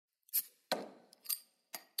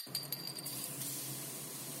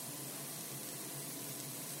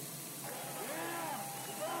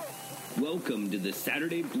Welcome to the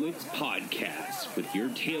Saturday Blitz podcast with your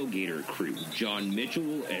tailgater crew, John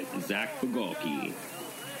Mitchell and Zach Bagalki.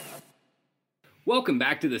 Welcome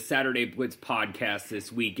back to the Saturday Blitz podcast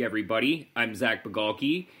this week, everybody. I'm Zach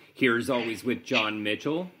Bagalki, here as always with John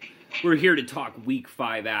Mitchell. We're here to talk Week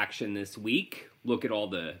 5 action this week, look at all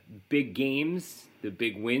the big games, the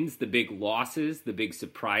big wins, the big losses, the big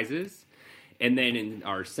surprises. And then in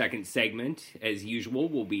our second segment, as usual,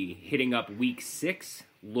 we'll be hitting up Week 6,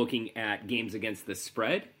 looking at games against the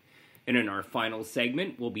spread. And in our final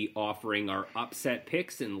segment, we'll be offering our upset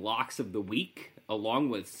picks and locks of the week,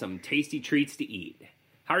 along with some tasty treats to eat.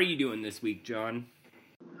 How are you doing this week, John?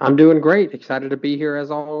 I'm doing great. Excited to be here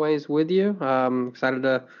as always with you. Excited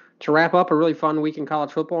to wrap up a really fun week in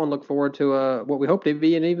college football and look forward to what we hope to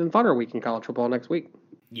be an even funner week in college football next week.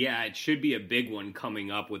 Yeah, it should be a big one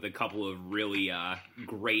coming up with a couple of really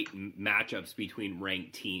great matchups between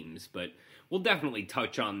ranked teams, but we'll definitely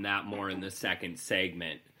touch on that more in the second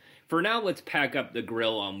segment. For now, let's pack up the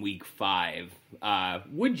grill on Week 5.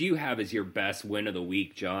 What'd you have as your best win of the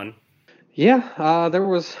week, John? Yeah, there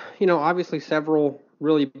was, obviously several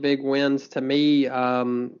really big wins. To me,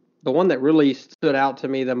 the one that really stood out to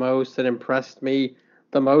me the most and impressed me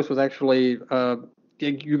the most was actually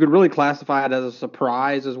you could really classify it as a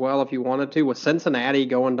surprise as well if you wanted to, with Cincinnati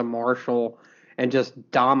going to Marshall and just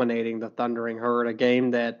dominating the Thundering Herd, a game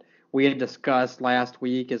that we had discussed last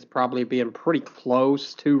week as probably being pretty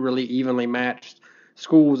close to really evenly matched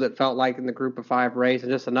schools, it felt like, in the Group of 5 race,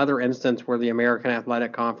 and just another instance where the American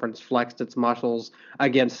Athletic Conference flexed its muscles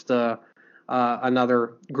against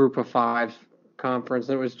another Group of 5 conference.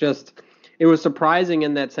 It was surprising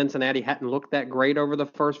in that Cincinnati hadn't looked that great over the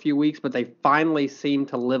first few weeks, but they finally seemed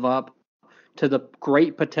to live up to the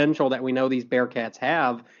great potential that we know these Bearcats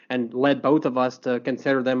have, and led both of us to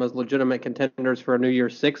consider them as legitimate contenders for a New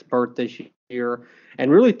Year's Six berth this year, and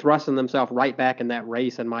really thrusting themselves right back in that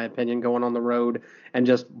race, in my opinion, going on the road and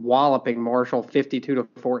just walloping Marshall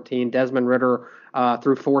 52-14. Desmond Ridder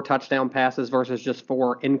threw 4 touchdown passes versus just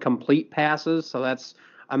 4 incomplete passes, so that's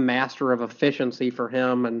a master of efficiency for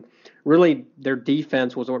him. And really, their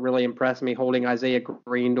defense was what really impressed me, holding Isaiah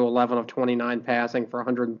Green to 11 of 29 passing for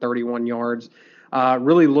 131 yards.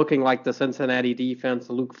 Really looking like the Cincinnati defense,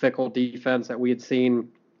 the Luke Fickell defense that we had seen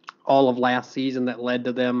all of last season that led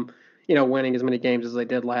to them, winning as many games as they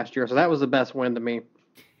did last year. So that was the best win to me.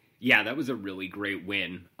 Yeah, that was a really great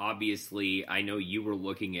win. Obviously, I know you were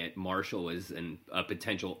looking at Marshall as a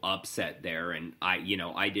potential upset there, and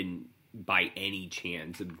I didn't by any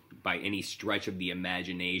chance, by any stretch of the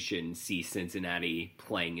imagination, see Cincinnati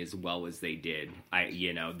playing as well as they did.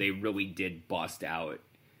 They really did bust out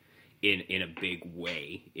in a big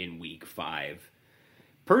way in Week 5.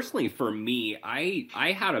 Personally, for me,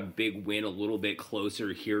 I had a big win a little bit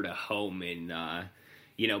closer here to home. And,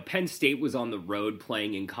 Penn State was on the road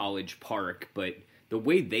playing in College Park, but the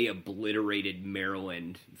way they obliterated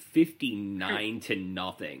Maryland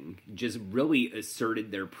 59-0 just really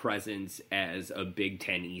asserted their presence as a Big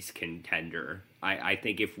Ten East contender. I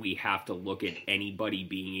think if we have to look at anybody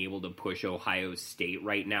being able to push Ohio State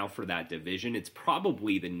right now for that division, it's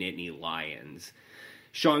probably the Nittany Lions.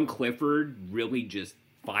 Sean Clifford really just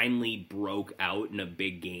finally broke out in a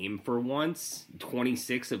big game for once.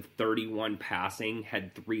 26 of 31 passing,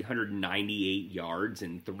 had 398 yards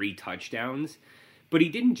and 3 touchdowns. But he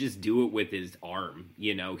didn't just do it with his arm.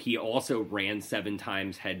 He also ran 7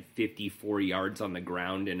 times, had 54 yards on the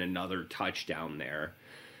ground and another touchdown there.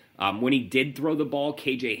 When he did throw the ball,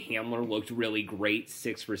 KJ Hamler looked really great.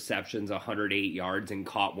 6 receptions, 108 yards, and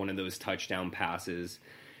caught one of those touchdown passes.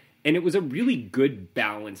 And it was a really good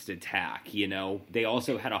balanced attack. They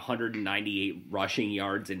also had 198 rushing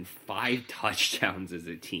yards and 5 touchdowns as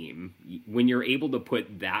a team. When you're able to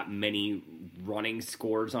put that many running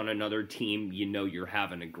scores on another team, you're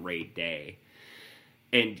having a great day.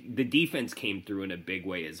 And the defense came through in a big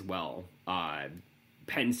way as well.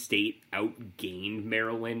 Penn State outgained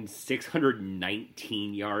Maryland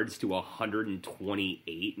 619 yards to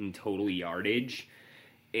 128 in total yardage.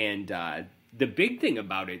 And the big thing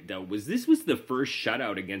about it, though, was this was the first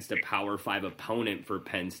shutout against a Power 5 opponent for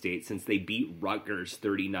Penn State since they beat Rutgers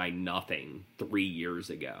 39-0 3 years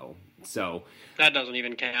ago. So that doesn't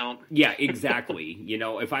even count. Yeah, exactly.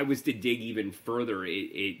 If I was to dig even further,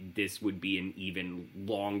 this would be an even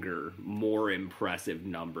longer, more impressive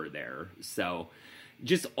number there. So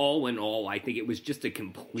just all in all, I think it was just a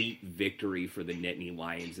complete victory for the Nittany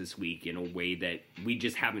Lions this week in a way that we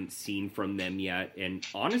just haven't seen from them yet. And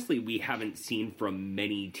honestly, we haven't seen from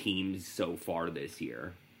many teams so far this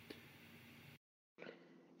year.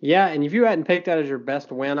 Yeah, and if you hadn't picked that as your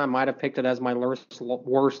best win, I might have picked it as my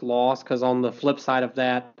worst loss, because on the flip side of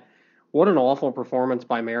that, what an awful performance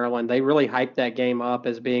by Maryland. They really hyped that game up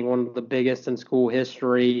as being one of the biggest in school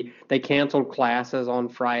history. They canceled classes on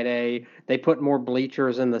Friday. They put more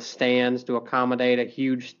bleachers in the stands to accommodate a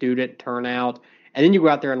huge student turnout. And then you go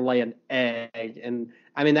out there and lay an egg. And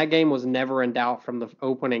I mean, that game was never in doubt from the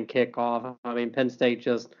opening kickoff. I mean, Penn State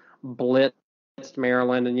just blitzed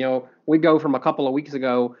Maryland. And, we go from a couple of weeks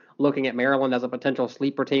ago looking at Maryland as a potential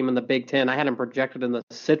sleeper team in the Big Ten. I had them projected in the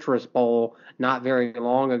Citrus Bowl not very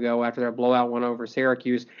long ago after their blowout win over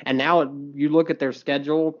Syracuse. And now you look at their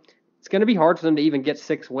schedule, it's going to be hard for them to even get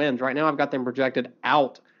 6 wins. Right now I've got them projected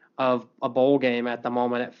out of a bowl game at the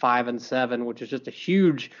moment at 5-7, which is just a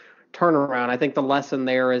huge turnaround. I think the lesson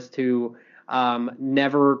there is to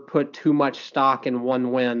never put too much stock in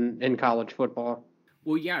one win in college football.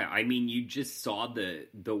 Well, yeah, I mean, you just saw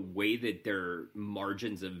the way that their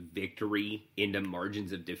margins of victory into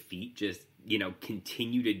margins of defeat just,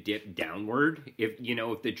 continue to dip downward. If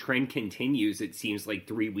the trend continues, it seems like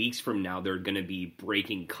 3 weeks from now, they're going to be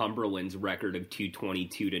breaking Cumberland's record of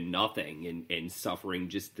 222-0 and suffering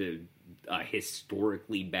just a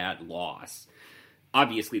historically bad loss.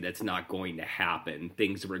 Obviously, that's not going to happen.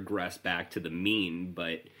 Things regress back to the mean,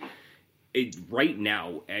 but right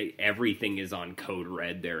now, everything is on code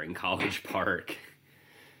red there in College Park.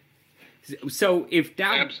 So if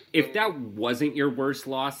that wasn't your worst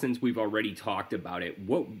loss, since we've already talked about it,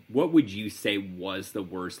 what would you say was the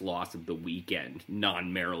worst loss of the weekend,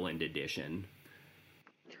 non-Maryland edition?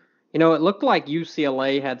 It looked like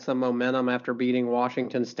UCLA had some momentum after beating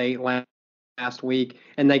Washington State last week,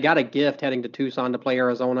 and they got a gift heading to Tucson to play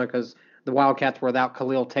Arizona because the Wildcats were without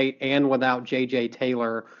Khalil Tate and without J.J.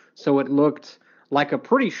 Taylor. So it looked like a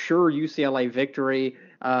pretty sure UCLA victory,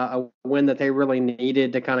 a win that they really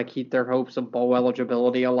needed to kind of keep their hopes of bowl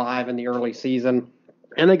eligibility alive in the early season.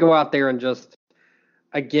 And they go out there and just,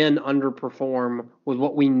 again, underperform with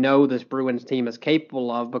what we know this Bruins team is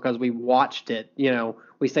capable of because we watched it.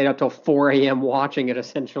 We stayed up till 4 a.m. watching it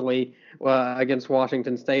essentially against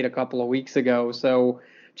Washington State a couple of weeks ago. So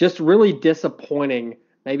just really disappointing.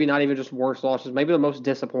 Maybe not even just worst losses. Maybe the most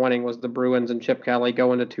disappointing was the Bruins and Chip Kelly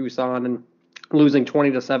going to Tucson and losing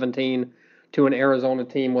 20-17 to an Arizona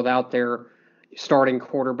team without their starting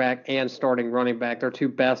quarterback and starting running back, their two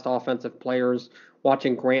best offensive players.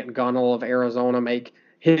 Watching Grant Gunnell of Arizona make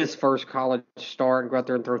his first college start and go out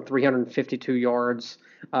there and throw 352 yards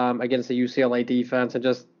against the UCLA defense, and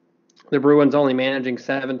just the Bruins only managing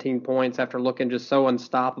 17 points after looking just so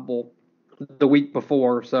unstoppable the week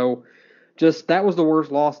before. So just that was the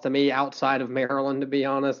worst loss to me outside of Maryland, to be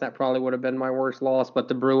honest. That probably would have been my worst loss. But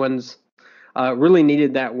the Bruins really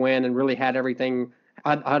needed that win and really had everything,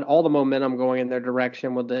 had all the momentum going in their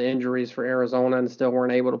direction with the injuries for Arizona and still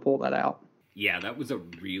weren't able to pull that out. Yeah, that was a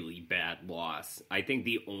really bad loss. I think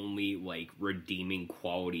the only redeeming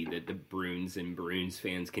quality that the Bruins and Bruins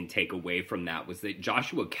fans can take away from that was that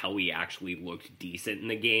Joshua Kelly actually looked decent in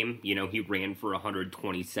the game. He ran for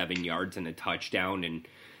 127 yards and a touchdown, and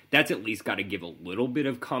that's at least got to give a little bit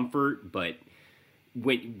of comfort. But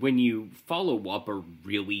when you follow up a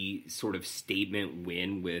really sort of statement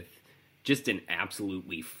win with just an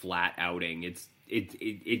absolutely flat outing,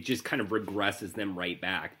 it just kind of regresses them right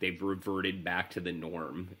back. They've reverted back to the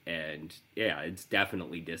norm, and yeah, it's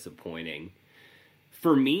definitely disappointing.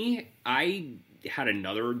 For me, I had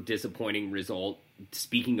another disappointing result.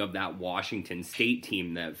 Speaking of that Washington State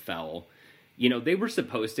team that fell, they were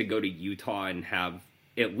supposed to go to Utah and have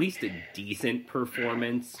at least a decent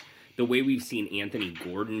performance. The way we've seen Anthony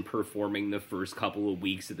Gordon performing the first couple of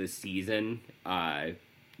weeks of the season,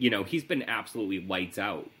 he's been absolutely lights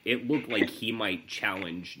out. It looked like he might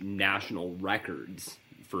challenge national records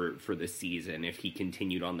for the season if he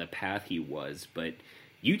continued on the path he was. But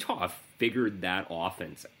Utah figured that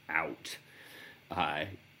offense out.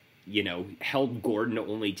 Held Gordon to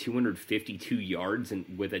only 252 yards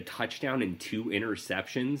and with a touchdown and 2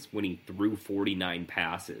 interceptions when he threw 49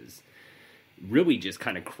 passes. Really just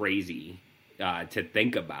kind of crazy to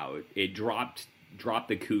think about. It dropped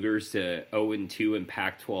the Cougars to 0-2 in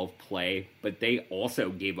Pac-12 play, but they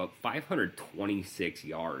also gave up 526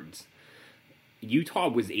 yards. Utah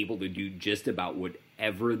was able to do just about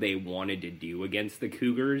whatever they wanted to do against the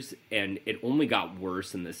Cougars, and it only got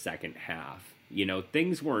worse in the second half.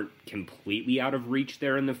 Things weren't completely out of reach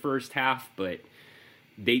there in the first half, but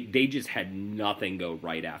they just had nothing go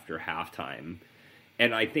right after halftime.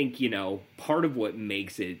 And I think, part of what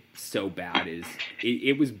makes it so bad is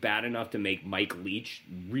it was bad enough to make Mike Leach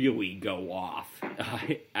really go off.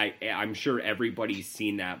 I'm sure everybody's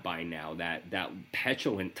seen that by now, that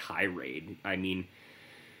petulant tirade. I mean,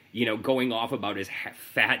 going off about his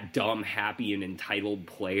fat, dumb, happy, and entitled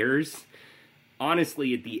players.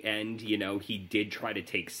 honestly, at the end, he did try to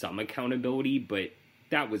take some accountability, but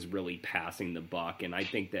that was really passing the buck. And I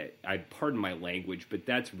think that, pardon my language, but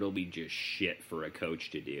that's really just shit for a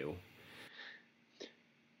coach to do.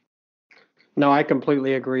 No, I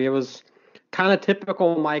completely agree. It was kind of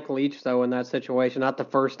typical Mike Leach, though, in that situation. Not the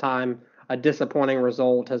first time a disappointing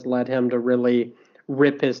result has led him to really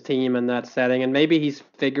rip his team in that setting. And maybe he's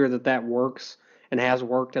figured that works and has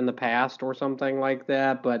worked in the past or something like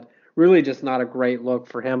that, but really just not a great look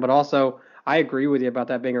for him. But also, I agree with you about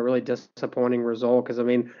that being a really disappointing result because, I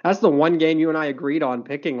mean, that's the one game you and I agreed on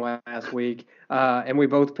picking last week, and we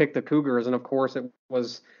both picked the Cougars. And, of course, it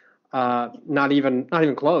was not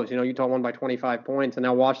even close. Utah won by 25 points, and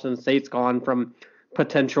now Washington State's gone from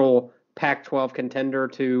potential Pac-12 contender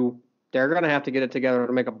to they're going to have to get it together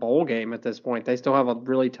to make a bowl game at this point. They still have a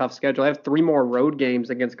really tough schedule. They have 3 more road games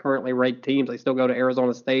against currently ranked teams. They still go to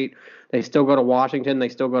Arizona State. They still go to Washington. They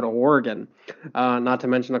still go to Oregon, not to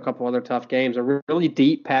mention a couple other tough games. A really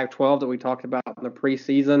deep Pac-12 that we talked about in the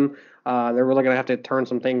preseason. They're really going to have to turn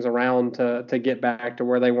some things around to get back to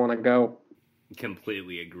where they want to go.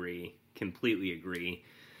 Completely agree.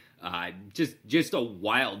 Just a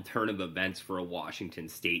wild turn of events for a Washington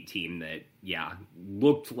State team that,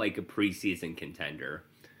 looked like a preseason contender.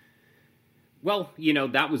 Well,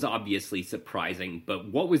 that was obviously surprising,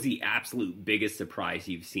 but what was the absolute biggest surprise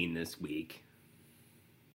you've seen this week?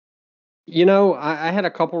 I had a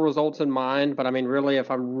couple results in mind, but I mean, really, if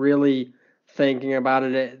I'm really thinking about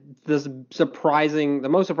it, the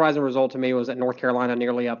most surprising result to me was that North Carolina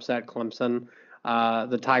nearly upset Clemson.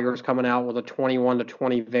 The Tigers coming out with a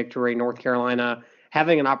 21-20 victory. North Carolina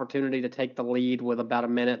having an opportunity to take the lead with about a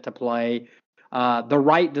minute to play. The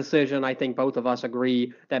right decision, I think both of us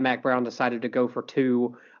agree that Mack Brown decided to go for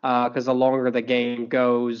 2 because the longer the game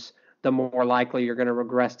goes, the more likely you're going to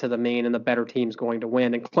regress to the mean and the better team's going to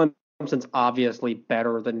win. And Clemson's obviously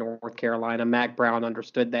better than North Carolina. Mack Brown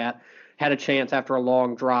understood that. Had a chance after a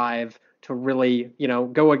long drive to really,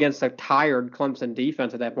 go against a tired Clemson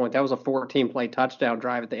defense at that point. That was a 14-play touchdown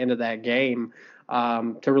drive at the end of that game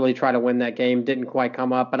to really try to win that game. Didn't quite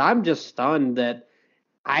come up. But I'm just stunned that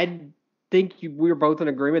I think we were both in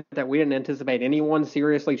agreement that we didn't anticipate anyone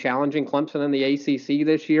seriously challenging Clemson in the ACC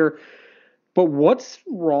this year. But what's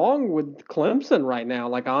wrong with Clemson right now?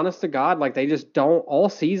 Like, honest to God, like they just don't all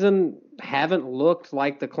season haven't looked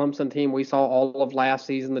like the Clemson team we saw all of last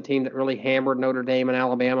season, the team that really hammered Notre Dame and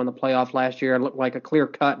Alabama in the playoff last year and looked like a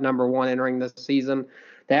clear-cut number 1 entering this season.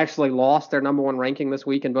 They actually lost their number 1 ranking this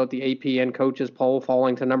week in both the AP and coaches poll,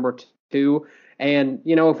 falling to number 2. And,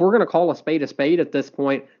 if we're going to call a spade at this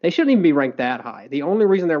point, they shouldn't even be ranked that high. The only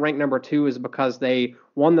reason they're ranked number 2 is because they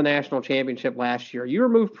won the national championship last year. You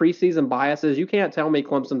remove preseason biases, you can't tell me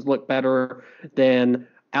Clemson's look better than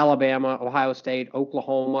Alabama, Ohio State,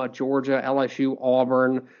 Oklahoma, Georgia, LSU,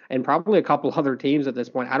 Auburn, and probably a couple other teams at this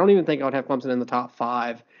point. I don't even think I would have Clemson in the top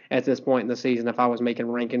 5 at this point in the season if I was making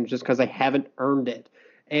rankings just because they haven't earned it.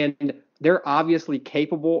 And they're obviously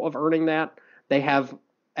capable of earning that. They have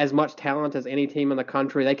as much talent as any team in the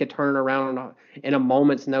country. They could turn it around in a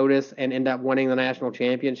moment's notice and end up winning the national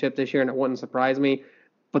championship this year, and it wouldn't surprise me.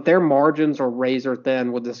 But their margins are razor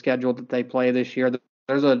thin with the schedule that they play this year.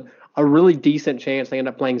 There's a really decent chance they end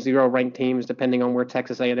up playing 0 ranked teams depending on where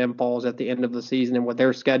Texas A&M falls at the end of the season. And with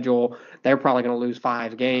their schedule, they're probably going to lose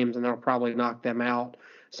 5 games, and they'll probably knock them out.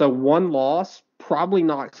 So 1 loss probably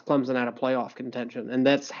knocks Clemson out of playoff contention, and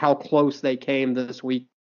that's how close they came this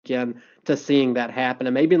weekend to seeing that happen.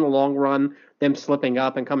 And maybe in the long run, them slipping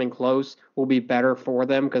up and coming close will be better for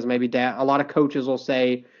them because maybe a lot of coaches will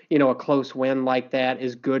say, a close win like that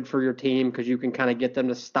is good for your team because you can kind of get them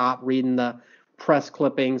to stop reading the press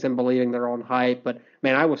clippings and believing their own hype. But,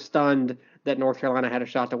 man, I was stunned that North Carolina had a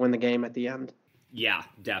shot to win the game at the end. Yeah,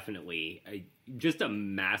 definitely. Just a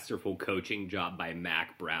masterful coaching job by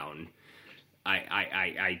Mack Brown.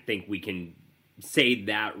 I think we can say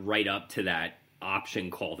that right up to that option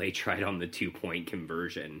call they tried on the 2-point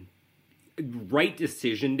conversion. Right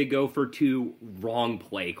decision to go for 2, wrong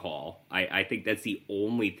play call. I think that's the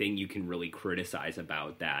only thing you can really criticize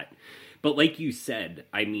about that. But like you said,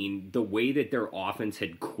 I mean, the way that their offense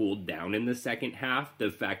had cooled down in the second half,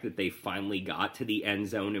 the fact that they finally got to the end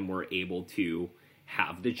zone and were able to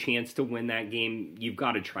have the chance to win that game, you've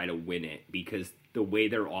got to try to win it because the way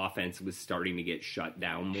their offense was starting to get shut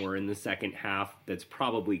down more in the second half, that's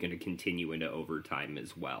probably going to continue into overtime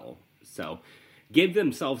as well. So give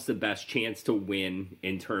themselves the best chance to win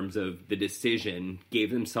in terms of the decision,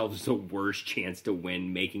 gave themselves the worst chance to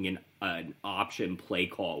win making an option play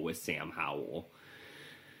call with Sam Howell.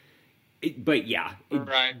 But yeah,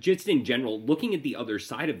 right. Just in general, looking at the other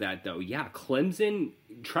side of that, though, yeah, Clemson,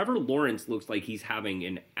 Trevor Lawrence looks like he's having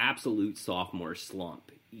an absolute sophomore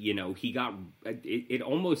slump. You know, it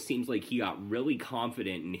almost seems like he got really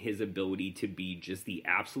confident in his ability to be just the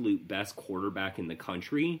absolute best quarterback in the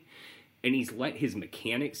country. And he's let his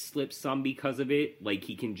mechanics slip some because of it. Like,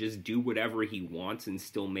 he can just do whatever he wants and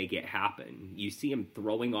still make it happen. You see him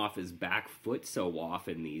throwing off his back foot so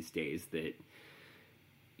often these days that,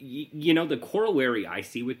 you know, the corollary I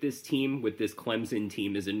see with this team, with this Clemson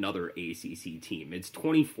team, is another ACC team. It's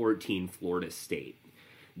 2014 Florida State.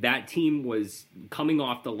 That team was coming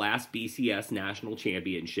off the last BCS national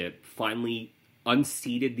championship, finally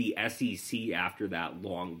unseated the SEC after that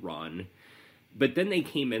long run. But then they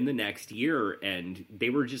came in the next year, and they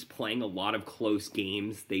were just playing a lot of close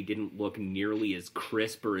games. They didn't look nearly as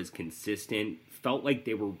crisp or as consistent. Felt like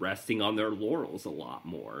they were resting on their laurels a lot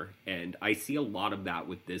more. And I see a lot of that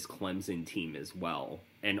with this Clemson team as well.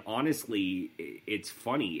 And honestly, it's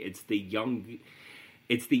funny. It's the young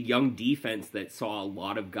defense that saw a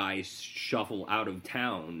lot of guys shuffle out of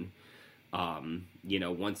town, you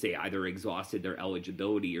know, once they either exhausted their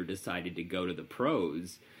eligibility or decided to go to the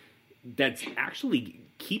pros. That's actually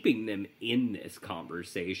keeping them in this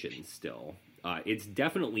conversation still. It's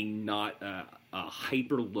definitely not a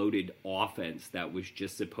hyper-loaded offense that was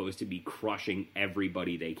just supposed to be crushing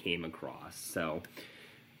everybody they came across. So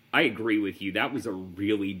I agree with you. That was a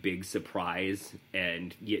really big surprise,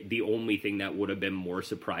 and the only thing that would have been more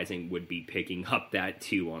surprising would be picking up that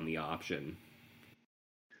 2 on the option.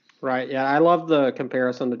 Right, yeah, I love the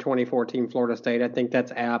comparison to 2014 Florida State. I think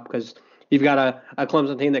that's apt because you've got a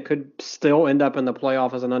Clemson team that could still end up in the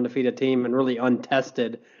playoff as an undefeated team and really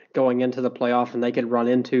untested going into the playoff, and they could run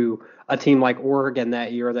into a team like Oregon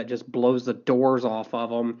that year that just blows the doors off of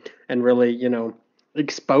them and really, you know,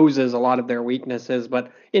 exposes a lot of their weaknesses.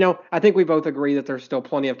 But, you know, I think we both agree that there's still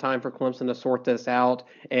plenty of time for Clemson to sort this out,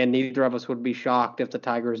 and neither of us would be shocked if the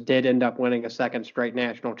Tigers did end up winning a second straight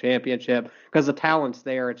national championship because the talent's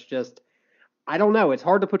there. It's just, I don't know. It's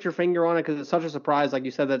hard to put your finger on it because it's such a surprise. Like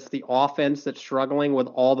you said, that's the offense that's struggling with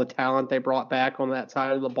all the talent they brought back on that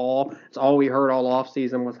side of the ball. It's all we heard all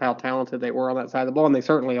offseason was how talented they were on that side of the ball, and they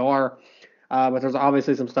certainly are. But there's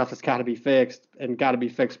obviously some stuff that's got to be fixed and got to be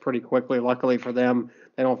fixed pretty quickly. Luckily for them,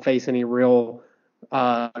 they don't face any real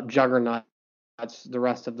juggernauts the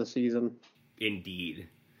rest of the season. Indeed.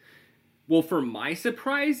 Well, for my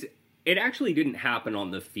surprise, it actually didn't happen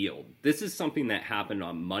on the field. This is something that happened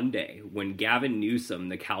on Monday when Gavin Newsom,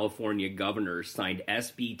 the California governor, signed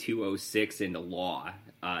SB 206 into law.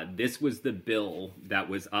 This was the bill that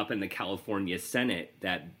was up in the California Senate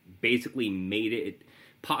that basically made it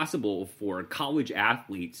possible for college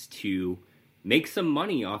athletes to make some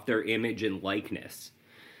money off their image and likeness.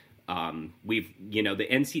 The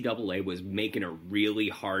NCAA was making a really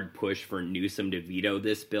hard push for Newsom to veto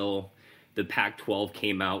this bill. The Pac-12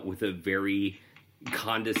 came out with a very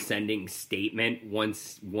condescending statement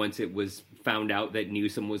once it was found out that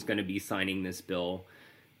Newsom was going to be signing this bill.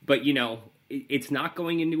 But, you know, it's not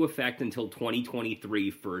going into effect until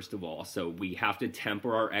 2023, first of all, so we have to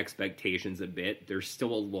temper our expectations a bit. There's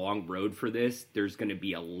still a long road for this. There's going to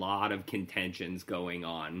be a lot of contentions going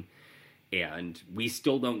on, and we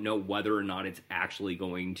still don't know whether or not it's actually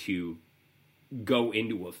going to go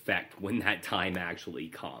into effect when that time actually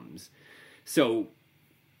comes. So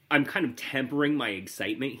I'm kind of tempering my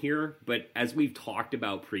excitement here, but as we've talked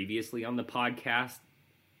about previously on the podcast,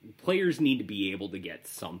 players need to be able to get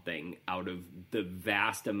something out of the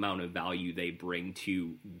vast amount of value they bring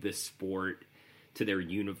to the sport, to their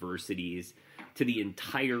universities, to the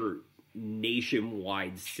entire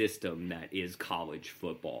nationwide system that is college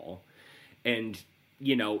football. And,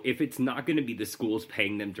 you know, if it's not going to be the schools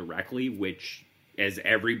paying them directly, which, as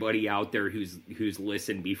everybody out there who's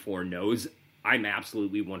listened before knows, I'm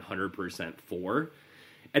absolutely 100% for.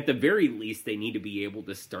 At the very least, they need to be able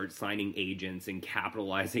to start signing agents and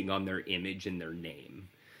capitalizing on their image and their name.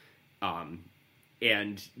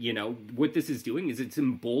 And, you know, what this is doing is it's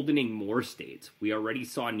emboldening more states. We already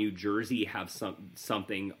saw New Jersey have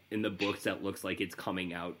something in the books that looks like it's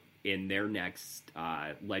coming out in their next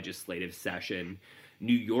legislative session.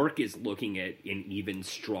 New York is looking at an even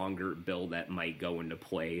stronger bill that might go into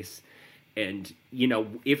place. And, you know,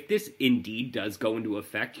 if this indeed does go into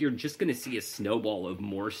effect, you're just going to see a snowball of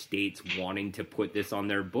more states wanting to put this on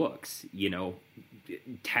their books. You know,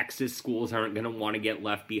 Texas schools aren't going to want to get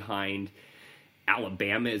left behind.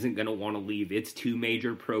 Alabama isn't going to want to leave its 2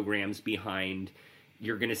 major programs behind.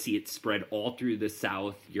 You're going to see it spread all through the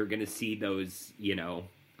South. You're going to see those, you know,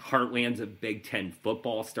 heartlands of Big Ten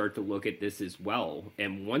football start to look at this as well.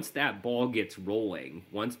 And once that ball gets rolling,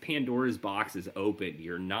 once Pandora's box is open,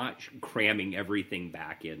 you're not cramming everything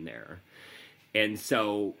back in there. And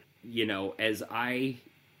so, you know, as I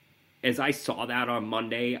saw that on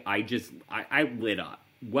Monday, I lit up.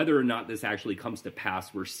 Whether or not this actually comes to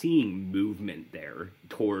pass, we're seeing movement there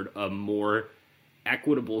toward a more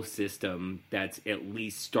equitable system that's at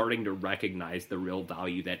least starting to recognize the real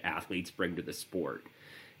value that athletes bring to the sport.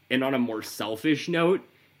 And on a more selfish note,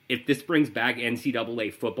 if this brings back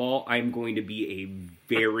NCAA football, I'm going to be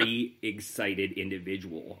a very excited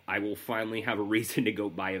individual. I will finally have a reason to go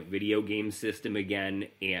buy a video game system again,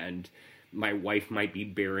 and my wife might be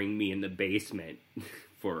burying me in the basement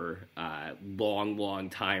for a long,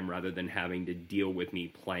 long time rather than having to deal with me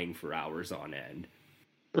playing for hours on end.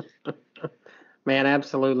 Man,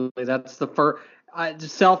 absolutely. That's the first.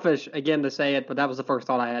 Just selfish again to say it, but that was the first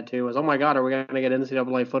thought I had too. Was, oh my God, are we going to get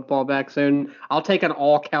NCAA football back soon? I'll take an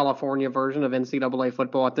all California version of NCAA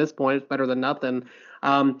football at this point. It's better than nothing.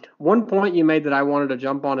 One point you made that I wanted to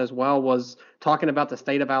jump on as well was talking about the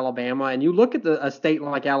state of Alabama, and you look at a state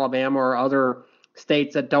like Alabama or other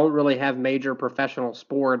states that don't really have major professional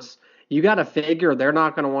sports. You got to figure they're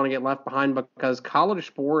not going to want to get left behind because college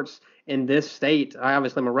sports in this state, I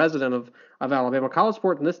obviously am a resident of Alabama. College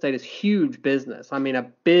sports in this state is huge business. I mean,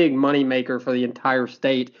 a big money maker for the entire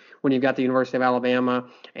state when you've got the University of Alabama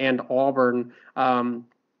and Auburn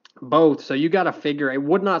both. So you got to figure, it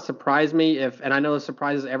would not surprise me if, and I know this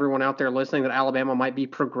surprises everyone out there listening, that Alabama might be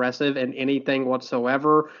progressive in anything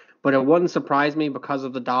whatsoever. But it wouldn't surprise me because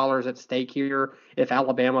of the dollars at stake here if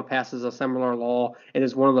Alabama passes a similar law and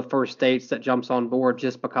is one of the first states that jumps on board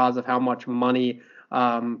just because of how much money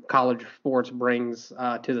college sports brings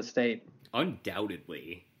to the state.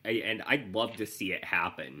 Undoubtedly. And I'd love to see it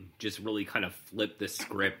happen. Just really kind of flip the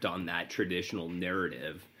script on that traditional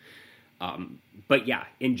narrative. But yeah,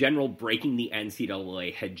 in general, breaking the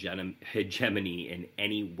NCAA hegemony in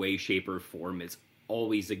any way, shape, or form is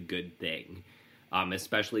always a good thing.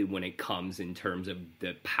 Especially when it comes in terms of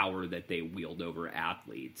the power that they wield over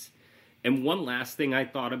athletes. And one last thing I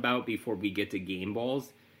thought about before we get to game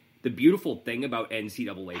balls, the beautiful thing about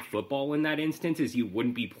NCAA football in that instance is you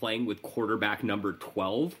wouldn't be playing with quarterback number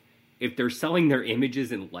 12. If they're selling their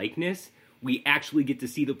images and likeness, we actually get to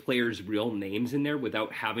see the players' real names in there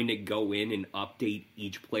without having to go in and update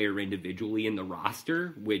each player individually in the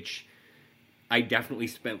roster, which I definitely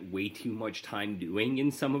spent way too much time doing in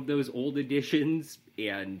some of those old editions.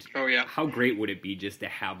 And how great would it be just to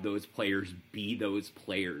have those players be those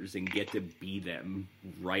players and get to be them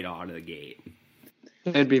right out of the gate?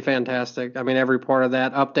 It'd be fantastic. I mean, every part of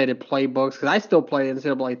that, updated playbooks, because I still play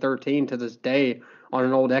NCAA 13 to this day on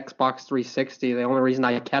an old Xbox 360. The only reason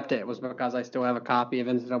I kept it was because I still have a copy of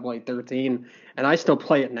NCAA 13, and I still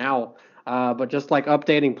play it now. But just like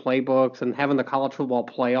updating playbooks and having the college football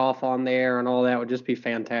playoff on there and all that would just be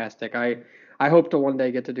fantastic. I hope to one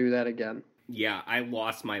day get to do that again. Yeah, I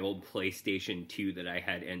lost my old PlayStation 2 that I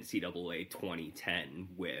had NCAA 2010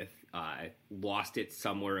 with. Lost it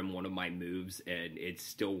somewhere in one of my moves, and it's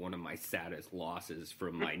still one of my saddest losses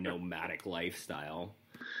from my nomadic lifestyle.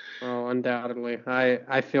 Oh, undoubtedly.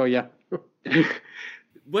 I feel you.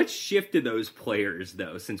 Let's shift to those players,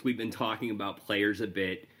 though, since we've been talking about players a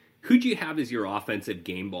bit. Who'd you have as your offensive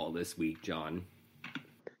game ball this week, John?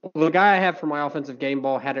 Well, the guy I have for my offensive game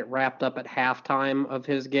ball had it wrapped up at halftime of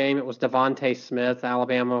his game. It was Devontae Smith,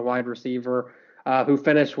 Alabama wide receiver, who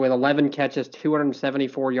finished with 11 catches,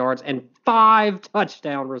 274 yards, and 5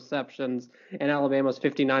 touchdown receptions in Alabama's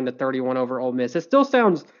 59-31 over Ole Miss. It still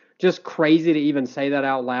sounds just crazy to even say that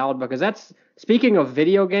out loud because that's, speaking of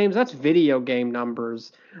video games, that's video game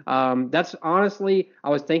numbers. That's honestly, I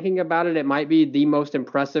was thinking about it, it might be the most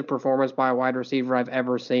impressive performance by a wide receiver I've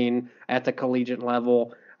ever seen at the collegiate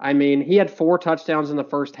level. I mean, he had 4 touchdowns in the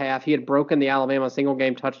first half. He had broken the Alabama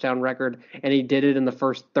single-game touchdown record, and he did it in the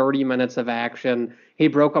first 30 minutes of action. He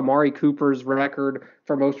broke Amari Cooper's record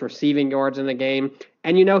for most receiving yards in the game.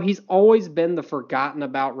 And, you know, he's always been the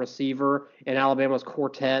forgotten-about receiver in Alabama's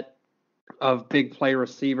quartet of big play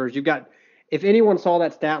receivers. You've got, if anyone saw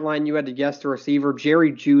that stat line, you had to guess the receiver.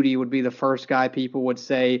 Jerry Jeudy would be the first guy people would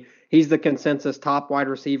say he's the consensus top wide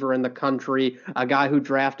receiver in the country, a guy who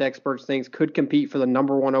draft experts think could compete for the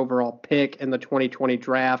number 1 overall pick in the 2020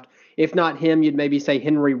 draft. If not him, you'd maybe say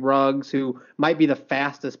Henry Ruggs, who might be the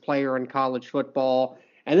fastest player in college football.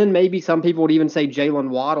 And then maybe some people would even say Jalen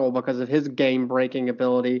Waddle because of his game-breaking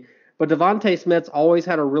ability. But Devontae Smith's always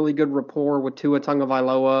had a really good rapport with Tua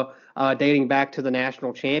Tagovailoa, dating back to the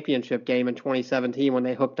national championship game in 2017 when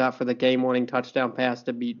they hooked up for the game-winning touchdown pass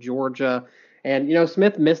to beat Georgia. And,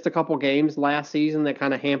 Smith missed a couple games last season that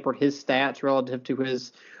kind of hampered his stats relative to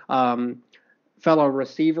his fellow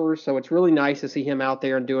receivers. So it's really nice to see him out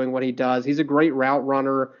there and doing what he does. He's a great route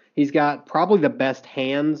runner. He's got probably the best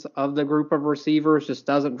hands of the group of receivers, just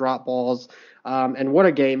doesn't drop balls. And what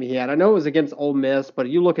a game he had. I know it was against Ole Miss, but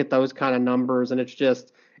you look at those kind of numbers and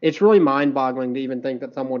it's really mind-boggling to even think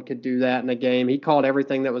that someone could do that in a game. He called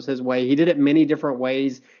everything that was his way. He did it many different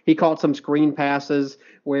ways. He called some screen passes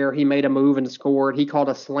where he made a move and scored. He called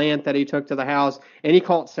a slant that he took to the house, and he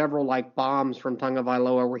caught several bombs from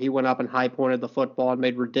Tagovailoa where he went up and high-pointed the football and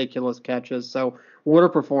made ridiculous catches. So what a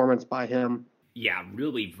performance by him. Yeah,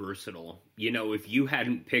 really versatile. If you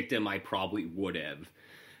hadn't picked him, I probably would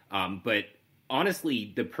have. But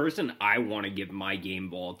honestly, the person I want to give my game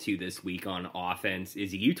ball to this week on offense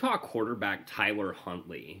is Utah quarterback Tyler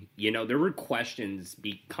Huntley. There were questions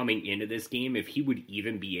coming into this game if he would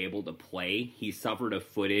even be able to play. He suffered a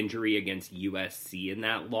foot injury against USC in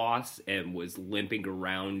that loss and was limping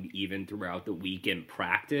around even throughout the week in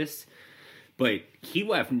practice. But he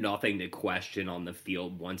left nothing to question on the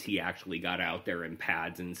field once he actually got out there in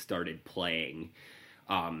pads and started playing.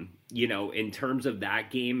 In terms of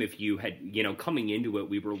that game, if you had, coming into it,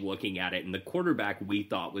 we were looking at it, and the quarterback we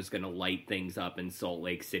thought was going to light things up in Salt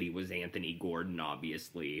Lake City was Anthony Gordon,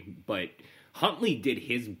 obviously. But Huntley did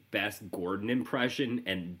his best Gordon impression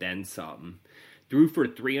and then some. Threw for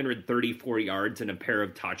 334 yards and a pair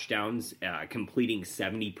of touchdowns, completing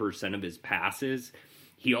 70% of his passes.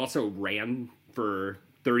 He also ran for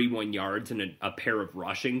 31 yards and a pair of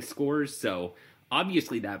rushing scores, so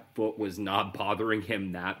obviously that foot was not bothering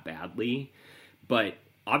him that badly, but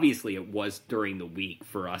obviously it was during the week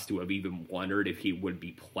for us to have even wondered if he would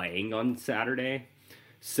be playing on Saturday.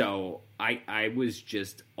 So I was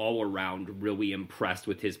just all around really impressed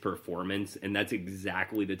with his performance, and that's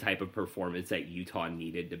exactly the type of performance that Utah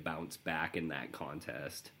needed to bounce back in that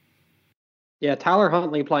contest. Yeah, Tyler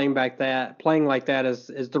Huntley playing like that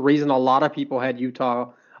is the reason a lot of people had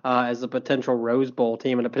Utah as a potential Rose Bowl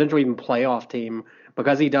team and a potential even playoff team,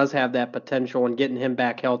 because he does have that potential, and getting him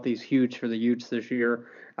back healthy is huge for the Utes this year.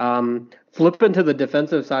 Flipping to the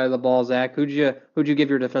defensive side of the ball, Zach, who'd you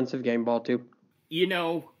give your defensive game ball to?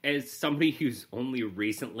 As somebody who's only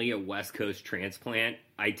recently a West Coast transplant,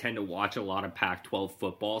 I tend to watch a lot of Pac-12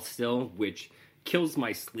 football still, which kills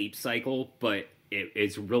my sleep cycle, but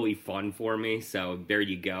it's really fun for me, so there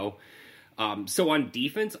you go. So on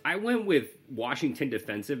defense, I went with Washington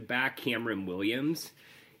defensive back Cameron Williams.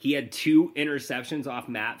 He had 2 interceptions off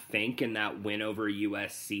Matt Fink in that win over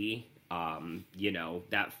USC.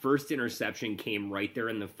 That first interception came right there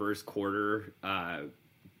in the first quarter.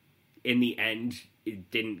 In the end,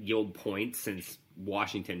 it didn't yield points since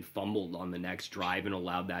Washington fumbled on the next drive and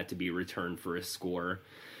allowed that to be returned for a score.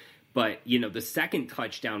 But, the second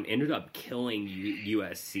touchdown ended up killing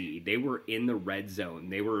USC. They were in the red zone.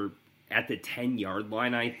 They were at the 10-yard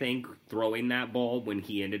line, I think, throwing that ball when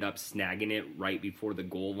he ended up snagging it right before the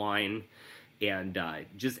goal line, and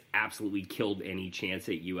just absolutely killed any chance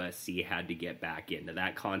that USC had to get back into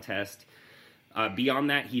that contest. Beyond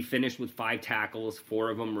that, he finished with 5 tackles,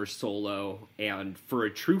 4 of them were solo, and for a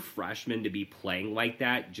true freshman to be playing like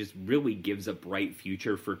that just really gives a bright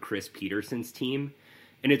future for Chris Peterson's team.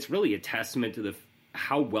 And it's really a testament to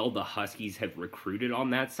how well the Huskies have recruited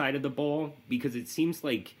on that side of the ball, because it seems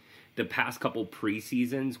like the past couple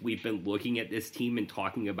preseasons we've been looking at this team and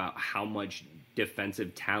talking about how much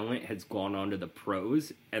defensive talent has gone on to the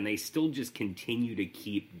pros, and they still just continue to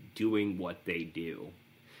keep doing what they do.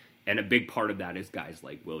 And a big part of that is guys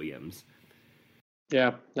like Williams.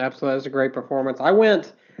 Yeah, absolutely. That's a great performance. I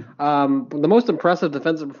went the most impressive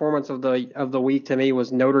defensive performance of the week to me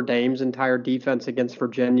was Notre Dame's entire defense against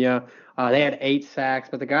Virginia. They had 8 sacks,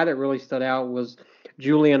 but the guy that really stood out was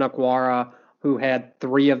Julian Okwara, who had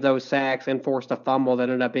 3 of those sacks and forced a fumble that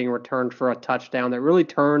ended up being returned for a touchdown that really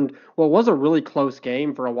turned what was a really close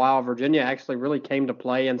game for a while. Virginia actually really came to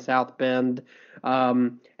play in South Bend,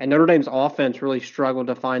 and Notre Dame's offense really struggled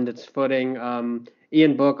to find its footing.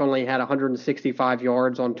 Ian Book only had 165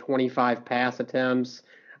 yards on 25 pass attempts.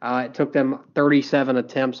 It took them 37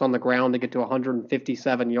 attempts on the ground to get to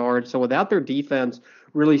 157 yards. So without their defense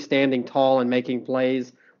really standing tall and making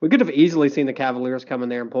plays, we could have easily seen the Cavaliers come in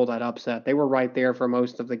there and pull that upset. They were right there for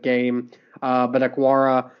most of the game. But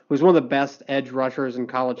Okwara, who's one of the best edge rushers in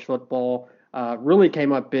college football, really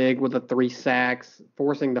came up big with the 3 sacks,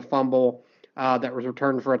 forcing the fumble that was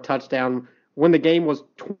returned for a touchdown when the game was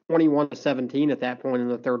 21-17 at that point in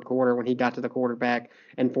the third quarter, when he got to the quarterback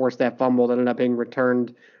and forced that fumble that ended up being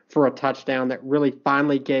returned for a touchdown that really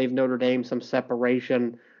finally gave Notre Dame some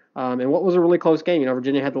separation And what was a really close game.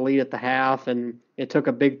 Virginia had the lead at the half, and it took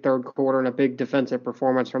a big third quarter and a big defensive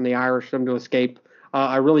performance from the Irish for them to escape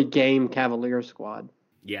a really game Cavaliers squad.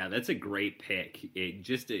 Yeah, that's a great pick.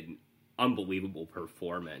 Just an unbelievable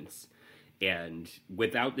performance. And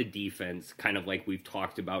without the defense, kind of like we've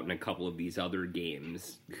talked about in a couple of these other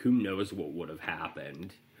games, who knows what would have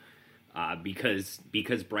happened? Because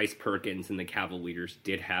Bryce Perkins and the Cavaliers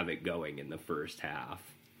did have it going in the first half.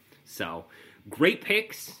 So, great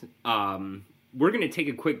picks. We're going to take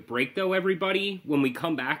a quick break, though, everybody. When we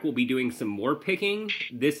come back, we'll be doing some more picking,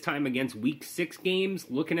 this time against Week 6 games,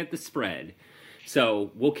 looking at the spread.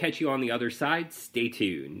 So, we'll catch you on the other side. Stay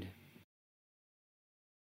tuned.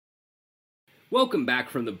 Welcome back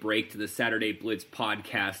from the break to the Saturday Blitz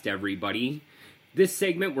podcast, everybody. This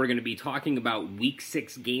segment, we're going to be talking about Week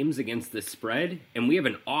 6 games against the spread, and we have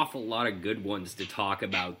an awful lot of good ones to talk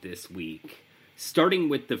about this week. Starting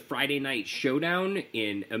with the Friday night showdown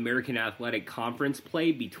in American Athletic Conference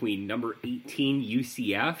play between number 18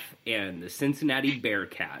 UCF and the Cincinnati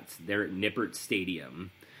Bearcats. They're at Nippert Stadium.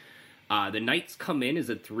 The Knights come in as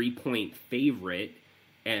a 3-point favorite,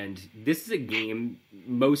 and this is a game,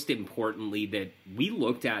 most importantly, that we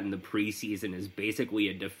looked at in the preseason as basically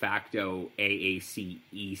a de facto AAC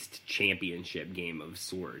East championship game of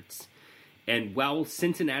sorts. And while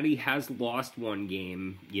Cincinnati has lost one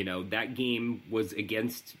game, that game was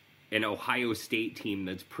against an Ohio State team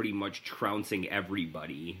that's pretty much trouncing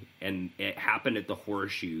everybody, and it happened at the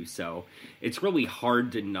Horseshoe, so it's really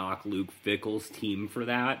hard to knock Luke Fickell's team for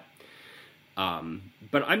that.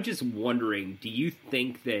 But I'm just wondering,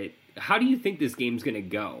 how do you think this game's going to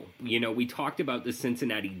go? We talked about the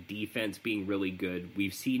Cincinnati defense being really good.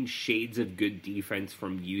 We've seen shades of good defense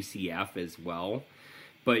from UCF as well,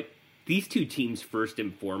 but these two teams, first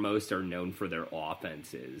and foremost, are known for their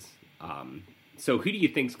offenses. So who do you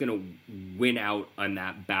think is going to win out on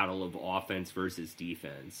that battle of offense versus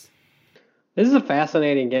defense? This is a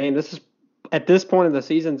fascinating game. This is, at this point in the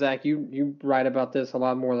season, Zach, you write about this a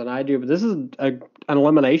lot more than I do, but this is an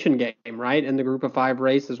elimination game, right? In the group of 5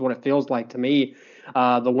 race is what it feels like to me.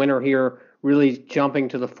 The winner here really jumping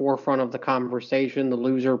to the forefront of the conversation, the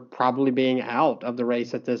loser probably being out of the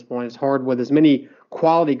race at this point. It's hard with as many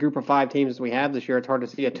quality group of 5 teams as we have this year. It's hard to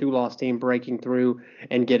see a 2-loss team breaking through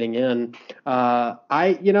and getting in.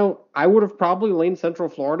 I would have probably leaned Central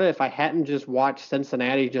Florida if I hadn't just watched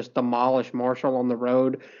Cincinnati just demolish Marshall on the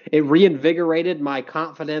road. It reinvigorated my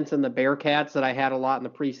confidence in the Bearcats that I had a lot in the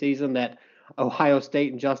preseason that Ohio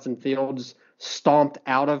State and Justin Fields stomped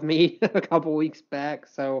out of me a couple weeks back.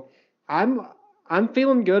 So I'm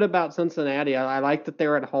feeling good about Cincinnati. I like that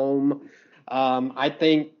they're at home. I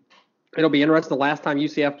think it'll be interesting. The last time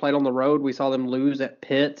UCF played on the road, we saw them lose at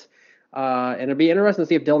Pitt. And it'll be interesting to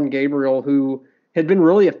see if Dillon Gabriel, who had been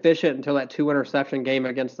really efficient until that 2-interception game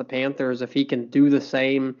against the Panthers, if he can do the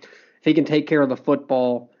same, if he can take care of the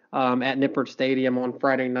football at Nippert Stadium on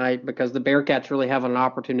Friday night, because the Bearcats really have an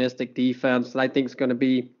opportunistic defense that I think is going to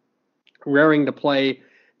be raring to play.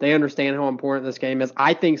 They understand how important this game is.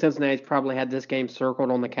 I think Cincinnati's probably had this game circled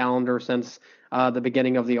on the calendar since the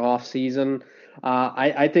beginning of the offseason.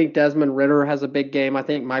 I think Desmond Ridder has a big game. I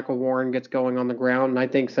think Michael Warren gets going on the ground, and I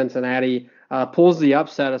think Cincinnati pulls the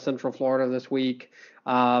upset of Central Florida this week.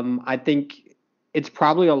 I think it's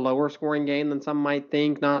probably a lower scoring game than some might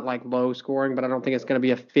think, not like low scoring, but I don't think it's going to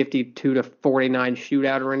be a 52-49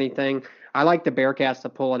 shootout or anything. I like the Bearcats to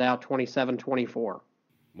pull it out 27-24.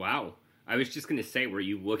 Wow. I was just going to say, were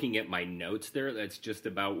you looking at my notes there? That's just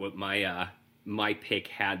about what my pick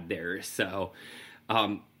had there. So,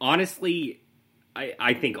 honestly,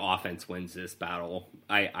 I think offense wins this battle.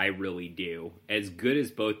 I really do. As good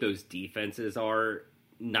as both those defenses are,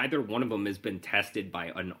 neither one of them has been tested by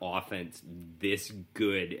an offense this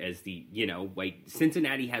good as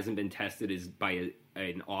Cincinnati hasn't been tested by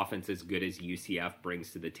an offense as good as UCF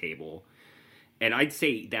brings to the table. And I'd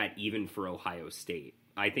say that even for Ohio State.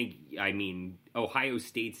 Ohio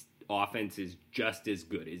State's offense is just as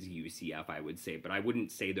good as UCF, I would say, but I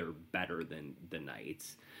wouldn't say they're better than the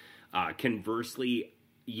Knights. Conversely,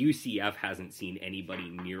 UCF hasn't seen anybody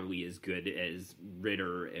nearly as good as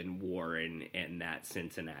Ridder and Warren and that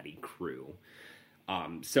Cincinnati crew.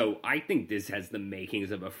 So I think this has the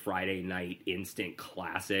makings of a Friday night instant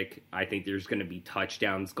classic. I think there's going to be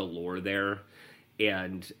touchdowns galore there.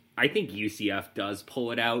 And I think UCF does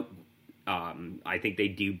pull it out. I think they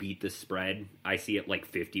do beat the spread. I see it like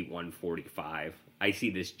 51-45. I see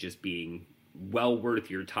this just being well worth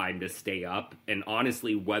your time to stay up. And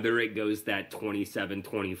honestly, whether it goes that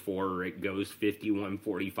 27-24 or it goes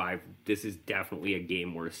 51-45, this is definitely a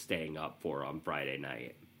game worth staying up for on Friday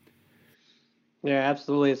night. Yeah,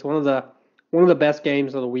 absolutely. It's one of the one of the best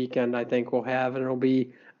games of the weekend, I think we'll have, and it'll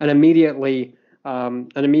be an immediate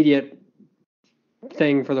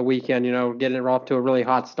thing for the weekend. Getting it off to a really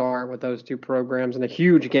hot start with those two programs, and a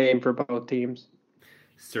huge game for both teams.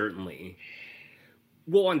 Certainly.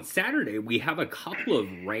 Well, on Saturday, we have a couple of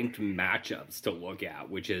ranked matchups to look at,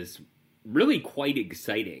 which is really quite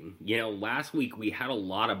exciting. Last week we had a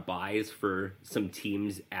lot of buys for some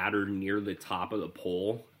teams at or near the top of the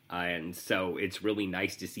poll, and so it's really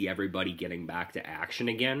nice to see everybody getting back to action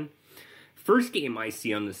again. First game I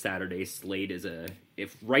see on the Saturday slate is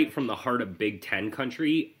if right from the heart of Big Ten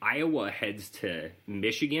country, Iowa heads to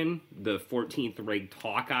Michigan. The 14th ranked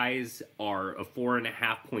Hawkeyes are a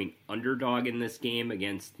 4.5-point underdog in this game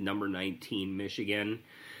against number 19 Michigan.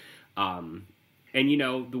 And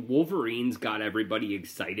the Wolverines got everybody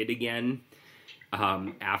excited again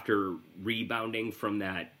after rebounding from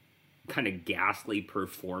that kind of ghastly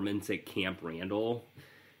performance at Camp Randall.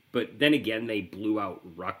 But then again, they blew out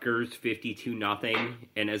Rutgers 52-0.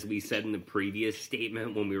 And as we said in the previous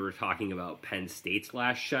statement when we were talking about Penn State's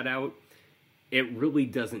last shutout, it really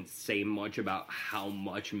doesn't say much about how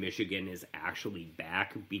much Michigan is actually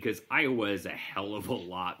back, because Iowa is a hell of a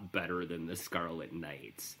lot better than the Scarlet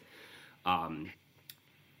Knights. I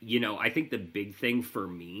think the big thing for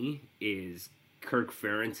me is Kirk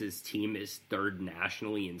Ferentz's team is third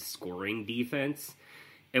nationally in scoring defense.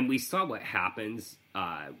 And we saw what happens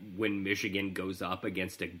when Michigan goes up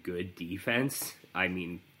against a good defense. I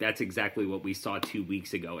mean, that's exactly what we saw 2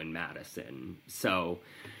 weeks ago in Madison. So,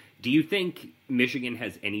 do you think Michigan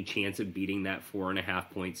has any chance of beating that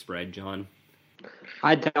 4.5-point spread, John?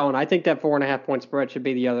 I don't. I think that 4.5-point spread should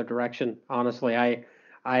be the other direction. Honestly,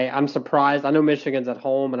 I'm surprised. I know Michigan's at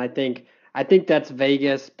home, and I think that's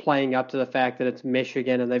Vegas playing up to the fact that it's